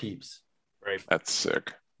peeps. Right. That's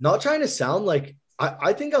sick. Not trying to sound like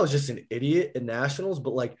I think I was just an idiot at nationals,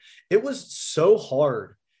 but like it was so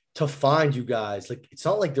hard to find you guys. Like it's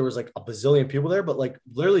not like there was like a bazillion people there, but like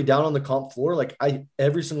literally down on the comp floor, like I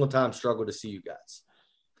every single time struggled to see you guys.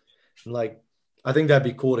 And like I think that'd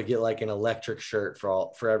be cool to get like an electric shirt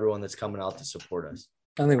for everyone that's coming out to support us.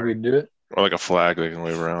 I think we'd do it. Or like a flag they can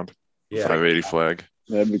wave around. Yeah. 580 flag.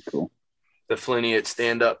 That'd be cool. The Flinny at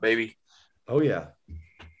stand up, baby. Oh yeah.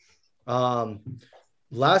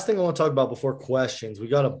 Last thing I want to talk about before questions, we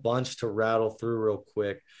got a bunch to rattle through real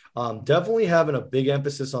quick. Definitely having a big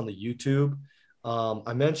emphasis on the YouTube.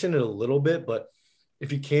 I mentioned it a little bit, but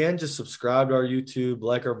if you can, just subscribe to our YouTube,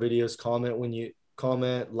 like our videos, comment when you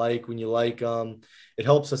like them. It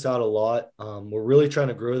helps us out a lot. We're really trying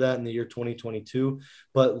to grow that in the year 2022,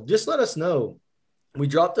 but just let us know. We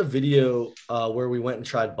dropped a video where we went and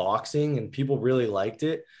tried boxing and people really liked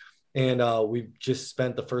it. And we just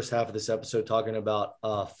spent the first half of this episode talking about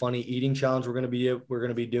funny eating challenge we're going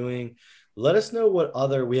to be doing. Let us know what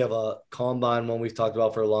other, we have a combine one we've talked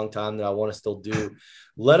about for a long time that I want to still do.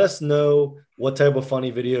 Let us know what type of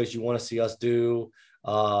funny videos you want to see us do.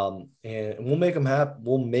 And we'll make them happen.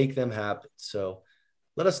 We'll make them happen. So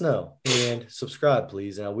let us know and subscribe,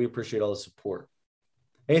 please. And we appreciate all the support.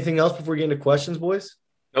 Anything else before we get into questions, boys?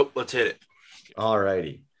 Nope. Let's hit it. All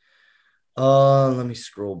righty. Let me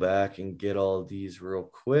scroll back and get all of these real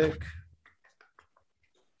quick.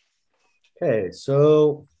 Okay,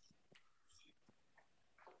 so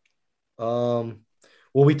well,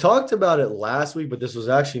 we talked about it last week, but this was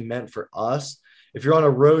actually meant for us. If you're on a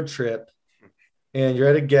road trip and you're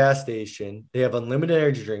at a gas station, they have unlimited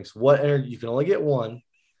energy drinks. What energy? You can only get one.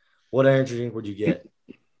 What energy drink would you get?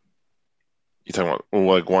 You talking about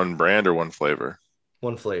like one brand or one flavor?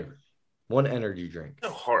 One flavor, one energy drink. So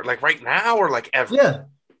hard, like right now or like ever? Yeah,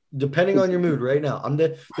 depending on your mood right now.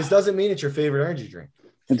 This doesn't mean it's your favorite energy drink.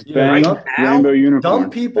 It's Bang right Rainbow Unicorn. Some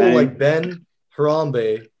people Bang. like Ben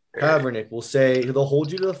Harambe Kaepernick will say they'll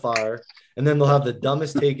hold you to the fire, and then they'll have the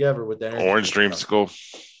dumbest take ever with the energy Orange drink. Dreamsicle.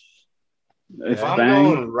 It's If I'm Bang,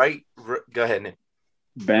 going right, go ahead, Nick.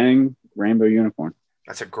 Bang Rainbow Unicorn.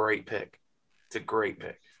 That's a great pick. It's a great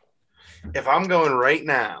pick. If I'm going right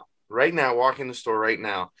now, walking the store right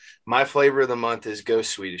now, my flavor of the month is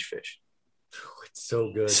Ghost Swedish Fish. It's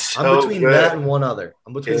so good. So I'm between good. that and one other.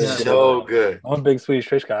 I'm between It's that and so one other. good. I'm a big Swedish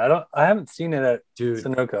Fish guy. I haven't seen it at Dude,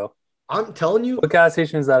 Sunoco. I'm telling you, What gas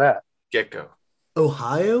station is that at? Get-go.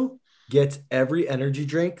 Ohio gets every energy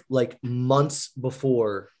drink like months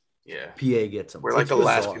before Yeah. PA gets them. We're like It's the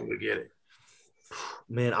last bizarre. people to get it.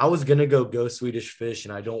 Man, I was gonna go Swedish Fish,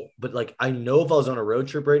 and I don't. But like, I know if I was on a road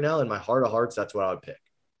trip right now, in my heart of hearts, that's what I would pick.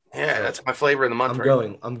 Yeah, that's my flavor of the month. I'm right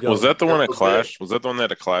going. I'm going. Was that the one at Good. Clash? Was that the one that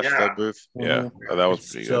had a Clash Yeah. flag booth? Yeah. Mhm. Oh, that was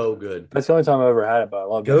It's pretty so good. That's the only time I've ever had it, but I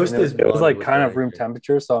loved Ghost it. And is it was butter like with kind of vinegar. room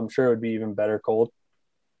temperature, so I'm sure it would be even better cold.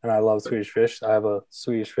 And I love Swedish Fish. I have a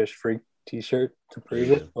Swedish Fish freak T-shirt to prove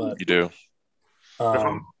Yeah. it. But You do.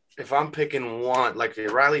 If I'm picking one, like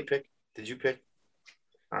did Riley pick? Did you pick?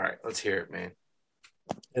 All right, let's hear it, man.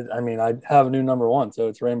 I have a new number one, so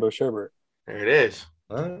it's Rainbow Sherbet. There it is.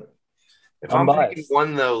 All right. If I'm I'm picking biased.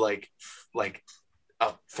 one though, like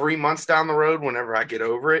 3 months down the road, whenever I get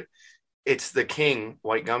over it, it's the King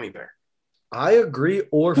White Gummy Bear. I agree.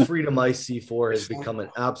 Or Freedom Ice C4 has become an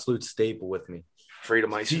absolute staple with me.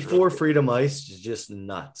 Freedom Ice is C4 really good. Freedom Ice is just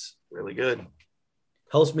nuts. Really good.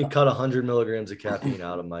 Helps me cut 100 milligrams of caffeine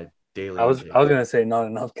out of my daily. I was intake. gonna say not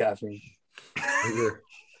enough caffeine.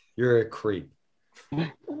 You're a creep.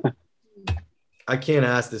 I can't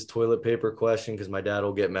ask this toilet paper question because my dad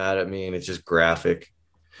will get mad at me, and it's just graphic.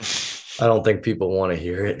 I don't think people want to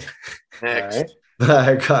hear it. Next. All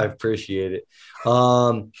right. I appreciate it.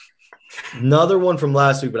 Another one from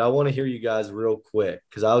last week, but I want to hear you guys real quick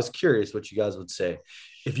because I was curious what you guys would say.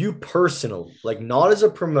 If you personally, like not as a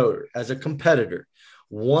promoter, as a competitor,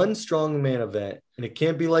 one strongman event, and it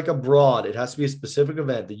can't be like a broad, it has to be a specific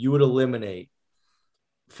event that you would eliminate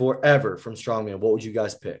forever from strongman, what would you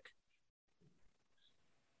guys pick?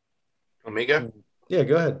 Omega? Yeah,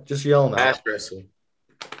 go ahead. Just yell them Mass out. wrestling.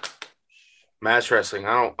 Mass wrestling.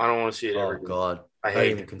 I don't want to see it Oh, ever. God. I I hate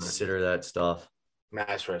didn't even it. consider that stuff.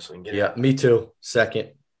 Mass wrestling. Get it Yeah, out. me too.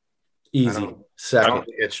 Second. Easy. I don't Second.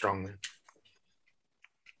 think it's strong, man.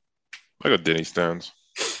 I go Denny Stones.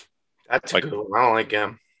 That's Like- a good one. I don't like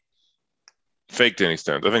him. Fake Denny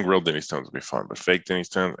Stones. I think real Denny Stones would be fun, but fake Denny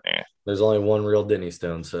Stones, There's only one real Denny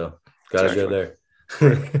Stone, so got to go there.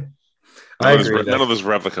 I None, of agree. this, none of this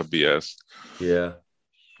replica BS. Yeah.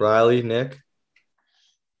 Riley, Nick?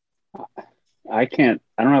 I don't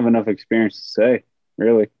have enough experience to say,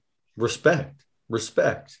 really. Respect.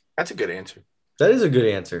 That's a good answer. That is a good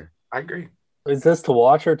answer I agree. Is this to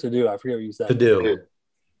watch or to do? I forget what you said. to do.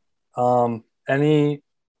 Any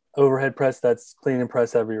overhead press that's clean and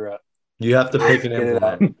press every rep. You have to pick an Get it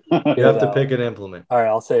out. implement. You have to out. pick an implement. All right,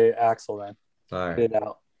 I'll say Axel then. All right. Get it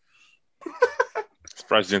out.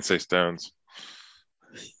 Surprised you didn't say Stones.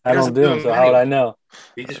 I don't do them, so how would I know?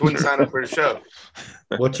 He just wouldn't sign up for the show.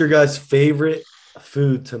 What's your guys' favorite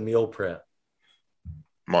food to meal prep?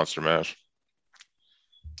 Monster Mash.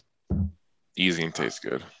 Easy and tastes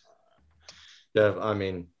good. Yeah, I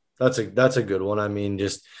mean, that's a good one. I mean,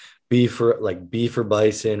 just beef or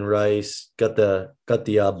bison, rice. Got the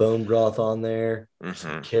bone broth on there.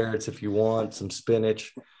 Hmm. Carrots if you want, some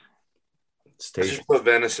spinach. It's I tasty. just put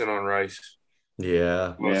venison on rice.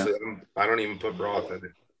 Yeah, Most of them, I don't even put broth in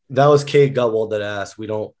it. that was Kate Gutwald that asked. We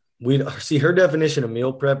see her definition of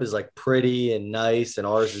meal prep is like pretty and nice, and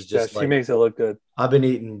ours is just She like makes it look good. I've been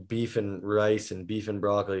eating beef and rice and beef and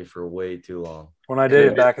broccoli for way too long. When I did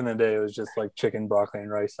it back in the day, it was just like chicken, broccoli, and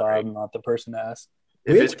rice. So Right. I'm not the person to ask.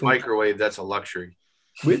 If We it's had- microwave, that's a luxury.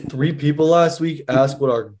 We had 3 people last week ask what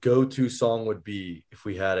our go-to song would be if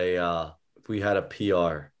we had a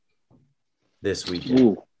PR this weekend.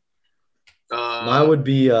 Ooh, Mine would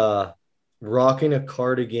be "Rocking a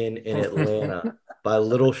Cardigan in Atlanta" by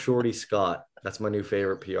Little Shorty Scott. That's my new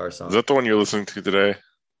favorite PR song. Is that the one you're listening to today?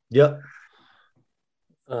 Yep.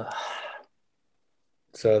 Ugh.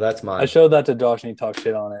 So that's mine. I showed that to Josh and he talked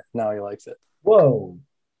shit on it. Now he likes it. Whoa.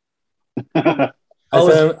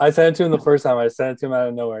 I sent it to him the first time. I sent it to him out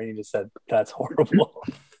of nowhere and he just said, "That's horrible."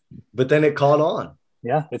 But then it caught on.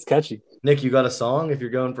 Yeah, it's catchy. Nick, you got a song if you're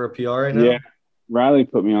going for a PR right now? Yeah. Riley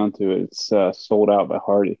put me onto it. It's Sold Out by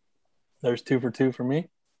Hardy. There's 2 for 2 for me.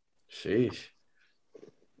 Sheesh.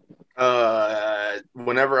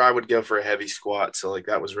 Whenever I would go for a heavy squat, so like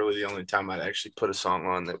that was really the only time I'd actually put a song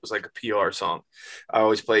on that was like a PR song. I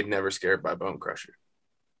always played Never Scared by Bone Crusher.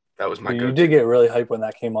 That was my You go-to. did get really hyped when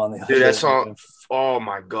that came on. Dude, that song, oh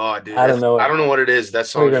my God, dude. I don't know what it is. That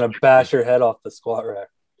song. You're going to bash your head off the squat rack.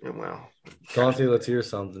 Yeah, well. Dante, let's hear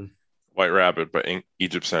something. White Rabbit by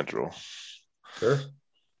Egypt Central. Sure.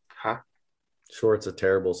 Huh? Sure, it's a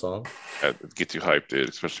terrible song. It gets you hyped, dude,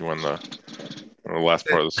 especially when the last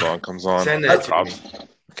part of the song comes on. Send that to me.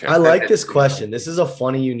 Okay. I like this question. This is a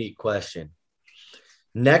funny, unique question.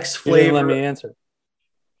 Next You didn't flavor. let me answer.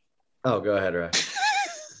 Oh, go ahead, Ray.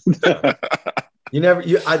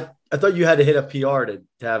 I thought you had to hit a PR to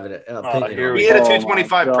have an opinion. here We we had a Oh,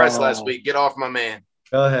 225 my press God. last week. Get off my man.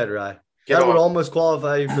 Go ahead, Ray. Get That would off. almost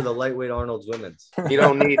qualify you for the lightweight Arnold's women's. You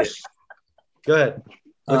don't need it. Go ahead.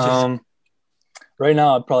 What's your- Right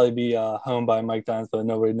now, I'd probably be Home by Mike Dimes, but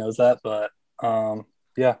nobody knows that. But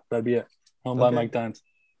yeah, that'd be it. Home by Okay. Mike Dimes.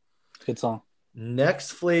 Good song.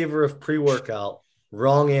 Next flavor of pre-workout,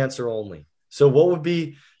 wrong answer only. So what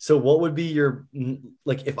would be your,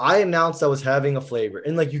 like, if I announced I was having a flavor,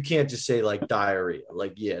 and like you can't just say like diarrhea,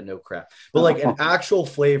 like, yeah, no crap, but like an actual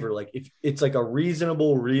flavor, like if it's like a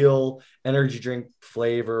reasonable, real energy drink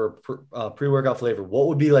flavor, pre-workout flavor, what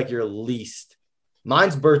would be like your least?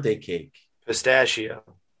 Mine's birthday cake. Pistachio.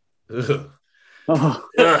 Ugh. Oh,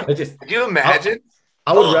 I just, Could you imagine?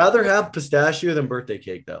 I would rather have pistachio than birthday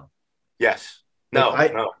cake though. Yes. No.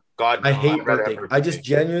 Like, no. God, I no. hate I'd rather birthday. have birthday I just cake.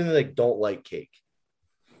 genuinely like don't like cake.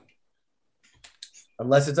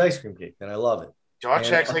 Unless it's ice cream cake, then I love it. Josh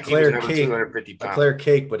and acts like he was Eclair never cake- 250 pounds. Eclair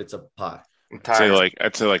cake, but it's a pie. I'm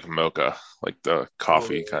I'd say tired. mocha, like the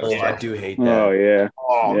coffee kind Oh, of I stuff. do hate that. oh yeah.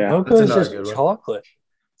 Oh, Yeah. Mocha That's is another just good one. chocolate.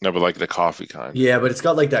 No, but like the coffee kind. Yeah, but it's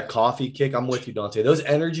got like that coffee kick. I'm with you, Dante. Those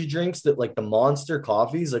energy drinks that like the Monster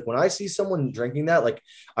coffees, like when I see someone drinking that, like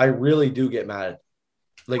I really do get mad.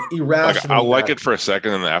 Like irrationally. Like I'll like mad. it for a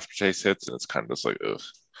second, and the aftertaste hits, and it's kind of just like, ugh.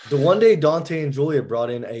 The one day Dante and Julia brought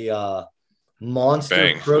in a Monster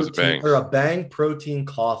Bang. It was a protein Bang. or a Bang protein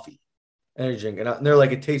coffee energy drink, and they're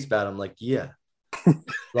like, it tastes bad. I'm like, yeah,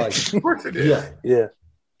 like of course it is. yeah. Yeah.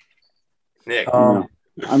 Nick.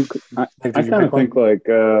 I Nick, did I you kind of pick one?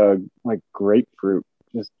 think like grapefruit.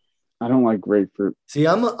 Just I don't like grapefruit. See,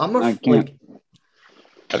 I'm I a can't. like,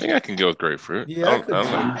 I think I can go with grapefruit. Yeah, I I don't could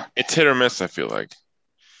know. It's hit or miss, I feel like.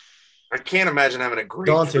 I can't imagine having a great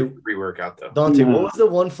Dante- pre-workout though. Dante, No. what was the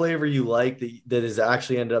one flavor you like that has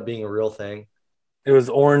actually ended up being a real thing? It was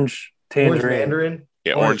orange Orange tangerine. mandarin.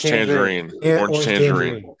 Yeah, Orange orange tangerine. Yeah, Orange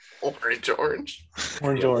tangerine. Orange. Orange, Yeah, orange.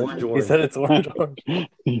 orange, He orange. said it's orange.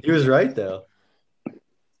 He was right though.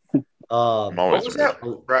 I'm What always was right.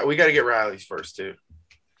 that? Right, we got to get Riley's first too.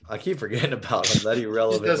 I keep forgetting about him. That He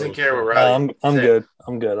irrelevant. just doesn't little care what shit. Riley. I'm said. good.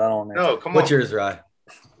 I'm good. I don't want to. No, come on. What's yours, Rye?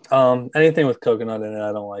 Anything with coconut in it,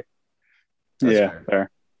 I don't like. That's Yeah, fair.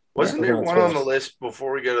 fair. Wasn't Yeah, there that's one on gross. the list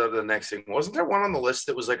before we go to the next thing? Wasn't there one on the list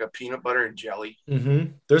that was like a peanut butter and jelly?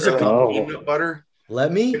 Mm-hmm. There's Or a like couple. Oh. peanut butter.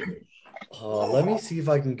 Let me see if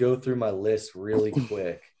I can go through my list really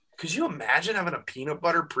quick. Could you imagine having a peanut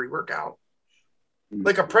butter pre-workout?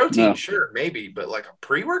 Like a protein, No. sure, maybe, but like a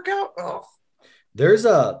pre-workout? Oh, There's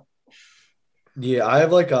a I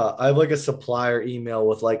have like a supplier email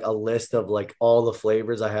with like a list of like all the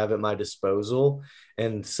flavors I have at my disposal,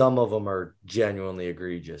 and some of them are genuinely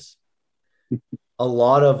egregious. a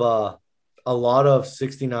lot of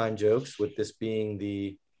 69 jokes, with this being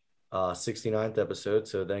the 69th episode,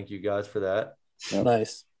 so thank you guys for that. Yep.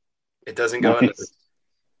 Nice. it doesn't go into Nice.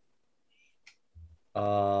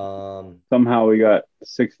 Somehow we got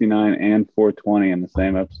 69 and 420 in the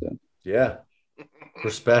same episode. Yeah,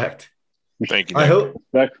 respect. Thank you. I Nick.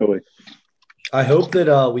 Respectfully. I hope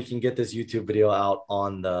that we can get this YouTube video out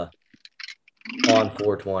on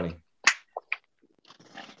 420.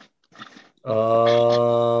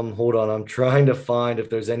 Hold on. I'm trying to find if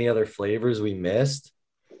there's any other flavors we missed,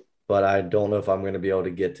 but I don't know if I'm going to be able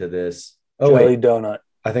to get to this. Oh, Jelly wait. donut.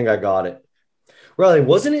 I think I got it. Riley,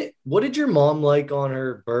 wasn't it? What did your mom like on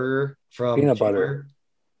her burger from Peanut Cheeseburger?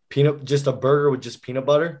 Just a burger with just peanut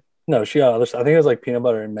butter? No, she got other stuff. I think it was like peanut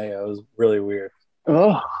butter and mayo. It was really weird.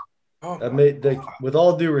 Oh, Oh, That made, like, with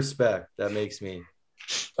all due respect, that makes me.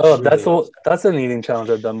 Oh, Really that's an eating challenge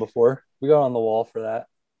I've done before. We got on the wall for that.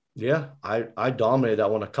 Yeah, I dominated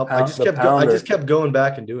that one a couple. I The just kept going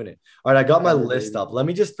back and doing it. All right, I got my Pounder, list baby. up. Let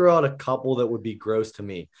me just throw out a couple that would be gross to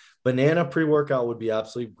me. Banana pre-workout would be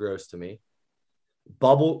absolutely gross to me.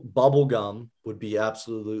 Bubble gum would be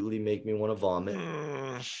absolutely make me want to vomit.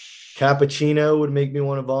 Cappuccino would make me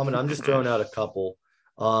want to vomit. I'm just throwing out a couple.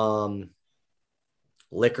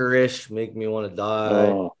 Licorice make me want to die.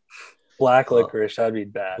 Oh, Black licorice, that'd be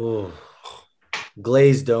bad. Ooh.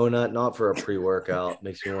 Glazed donut, not for a pre-workout,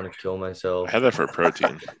 makes me want to kill myself. I had that for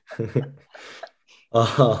protein.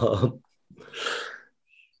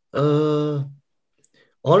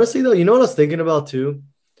 Honestly though, you know what I was thinking about too?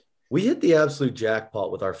 We hit the absolute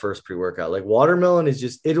jackpot with our first pre-workout. Like watermelon is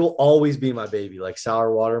just, it will always be my baby, like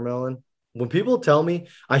sour watermelon. When people tell me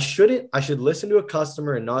I should listen to a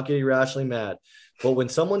customer and not get irrationally mad. But when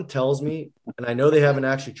someone tells me, and I know they haven't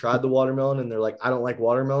actually tried the watermelon and they're like, I don't like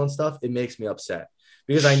watermelon stuff, it makes me upset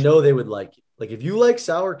because I know they would like it. Like if you like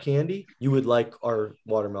sour candy, you would like our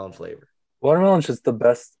watermelon flavor. Watermelon's just the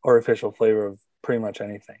best artificial flavor of pretty much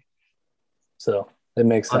anything. So it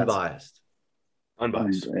makes sense. Unbiased.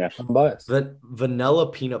 yeah. Unbiased.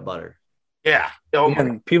 Vanilla peanut butter. Yeah. Oh my.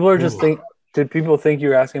 And people are just did people think you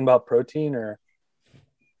were asking about protein or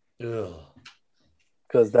Ugh.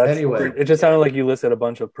 because that's Anyway. it just sounded like you listed a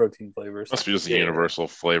bunch of protein flavors. Must be just a universal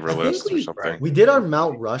flavor I think list or something. We did our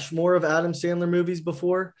Mount Rushmore of Adam Sandler movies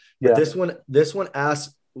before. But Yeah. this one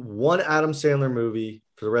asks one Adam Sandler movie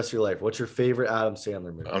for the rest of your life. What's your favorite Adam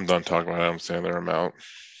Sandler movie? I'm done talking about Adam Sandler. I'm out.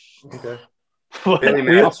 Okay. Billy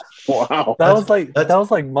Madison. Wow. That was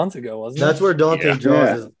like months ago, wasn't it? That's where Dante Yeah. draws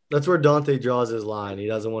Yeah. his that's where Dante draws his line. He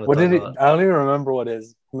doesn't want to What talk did he? about. I don't even remember what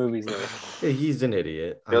his movies were. Hey, he's an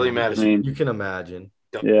idiot. Billy I mean, Madison. You can imagine.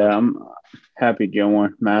 Yeah, I'm Happy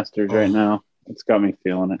Gilmore Masters right now. It's got me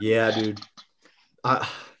feeling it. Yeah, dude.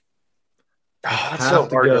 Oh, that's have so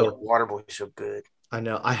to hard. go. Waterboy's so good. I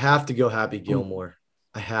know. I have to go Happy Gilmore.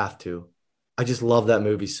 I have to. I just love that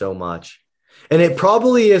movie so much. And it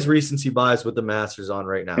probably is recency bias with the Masters on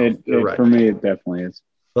right now. You're right. For me, it definitely is.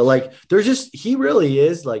 But like, he really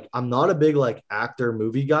is like, I'm not a big like actor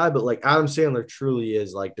movie guy, but like Adam Sandler truly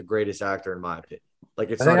is like the greatest actor in my opinion.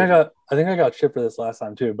 Like it's I think I got shit for this last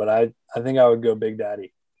time too, but I think I would go Big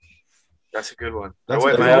Daddy. That's a good one. That's I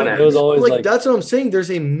went a good my own one. It was end. always like like that's what I'm saying. There's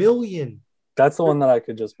a million. that's the one that I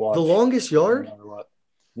could just watch. The Longest Yard. No matter what.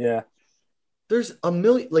 Yeah. There's a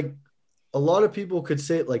million. Like a lot of people could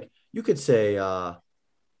say like you could say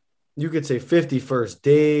 50 First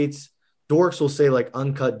Dates. Dorks will say like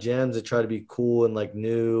Uncut Gems that try to be cool and like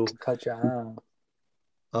new. Cut you out.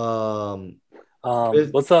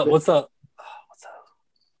 It- What's up?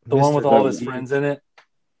 The one with Mr. all his Bean. friends in it.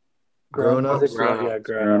 Grown Ups. Yeah, Grown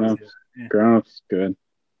Grown Ups. Ups. Yeah. Grown Up's good.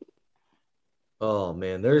 Oh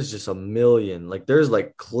man, there's just a million. Like there's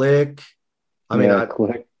like Click. I mean,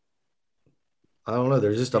 Click. I don't know.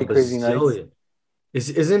 There's just a Hey, Crazy Nights. bazillion.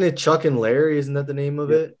 Isn't it Chuck and Larry? Isn't that the name of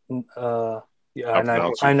it? Yeah, I'll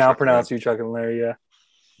I now pronounce pronounce you Chuck and Larry. Yeah,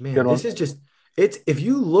 Man, Good one. this is just it's if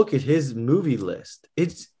you look at his movie list,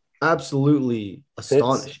 it's absolutely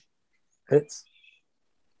astonishing. hits.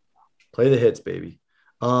 Play the hits, baby.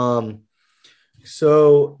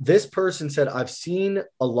 So this person said, I've seen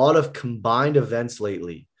a lot of combined events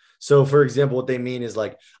lately. So, for example, what they mean is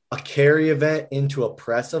like a carry event into a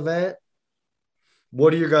press event.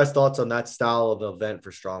 What are your guys' thoughts on that style of event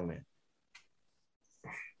for strongman?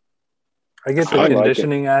 I get the I like it.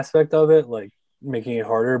 conditioning aspect of it, like making it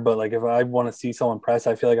harder. But like if I want to see someone press,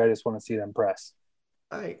 I feel like I just want to see them press.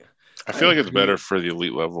 I feel like it's better for the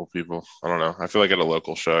elite level people. I don't know. I feel like at a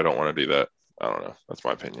local show, I don't want to do that. I don't know. That's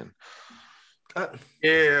my opinion.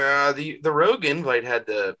 Yeah, the Rogue Invite had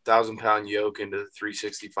the 1,000-pound yoke into the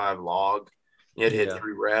 365 log. You had to hit Yeah.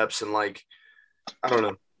 3 reps, and like, I don't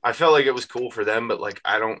know. I felt like it was cool for them, but like,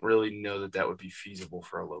 I don't really know that would be feasible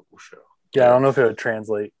for a local show. Yeah, I don't know if it would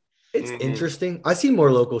translate. It's Mhm. interesting. I see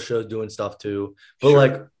more local shows doing stuff too, but Sure.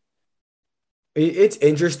 like it's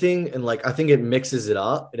interesting and like I think it mixes it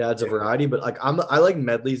up. It adds a Yeah. variety, but like I like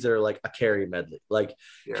medleys that are like a carry medley, like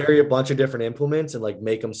Yeah. carry a bunch of different implements and like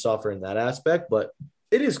make them suffer in that aspect. But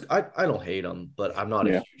it is I don't hate them, but I'm not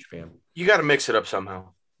a Yeah. huge fan. You got to mix it up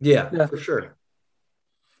somehow. Yeah, Yeah. for sure.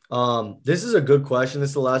 This is a good question.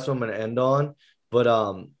 This is the last one I'm going to end on. But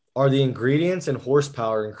are the ingredients and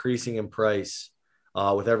horsepower increasing in price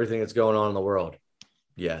with everything that's going on in the world?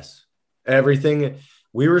 Yes. Everything.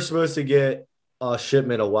 We were supposed to get a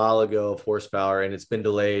shipment a while ago of horsepower, and it's been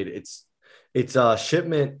delayed. It's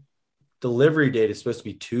shipment delivery date is supposed to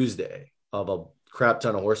be Tuesday of a crap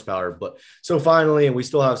ton of horsepower. But so finally, and we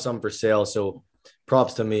still have some for sale. So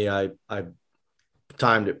props to me. I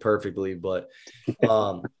timed it perfectly, but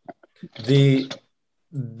the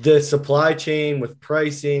the supply chain with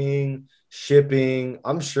pricing, shipping,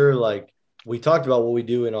 I'm sure like we talked about what we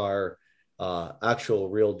do in our actual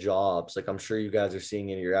real jobs. Like I'm sure you guys are seeing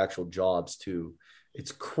in your actual jobs too.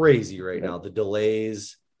 It's crazy right now. The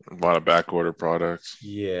delays. A lot of back order products.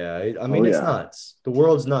 Yeah. It's nuts. The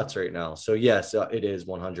world's nuts right now. So yes, it is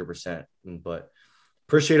 100%. But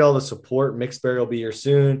appreciate all the support. Mixed Berry will be here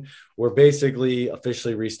soon. We're basically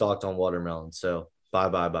officially restocked on watermelon. So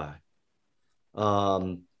bye.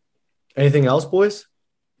 Anything else, boys?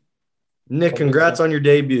 Nick, congrats on your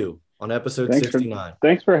debut on episode 69.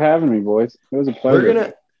 Thanks for having me, boys. It was a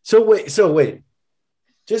pleasure. So wait.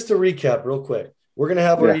 Just to recap real quick. We're gonna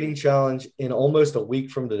have our eating challenge in almost a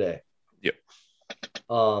week from today. Yep.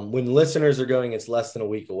 When listeners are going, it's less than a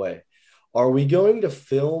week away. Are we going to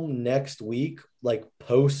film next week, like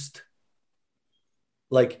post?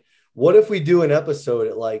 Like, what if we do an episode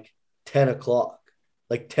at like 10 o'clock,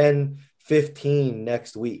 like 10:15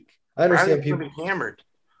 next week? I understand people gonna be hammered.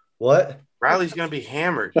 What? Riley's gonna be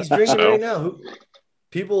hammered. He's drinking right now.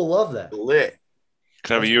 People love that. Lit.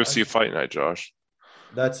 Could have a UFC fight night, Josh.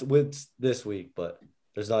 That's with this week, but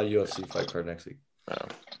there's not a UFC fight card next week. Oh.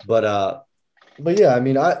 But yeah, I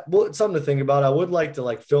mean, it's something to think about. I would like to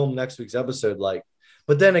like film next week's episode,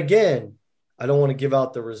 but then again, I don't want to give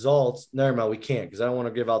out the results. Never mind, we can't because I don't want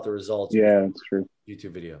to give out the results. Yeah, that's true.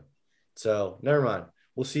 YouTube video. So never mind.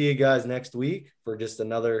 We'll see you guys next week for just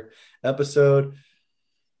another episode.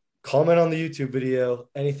 Comment on the YouTube video,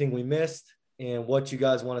 anything we missed, and what you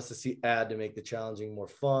guys want us to add to make the challenging more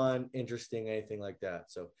fun, interesting, anything like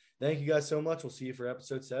that. So thank you guys so much. We'll see you for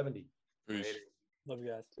episode 70. Peace. Love you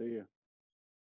guys. See you.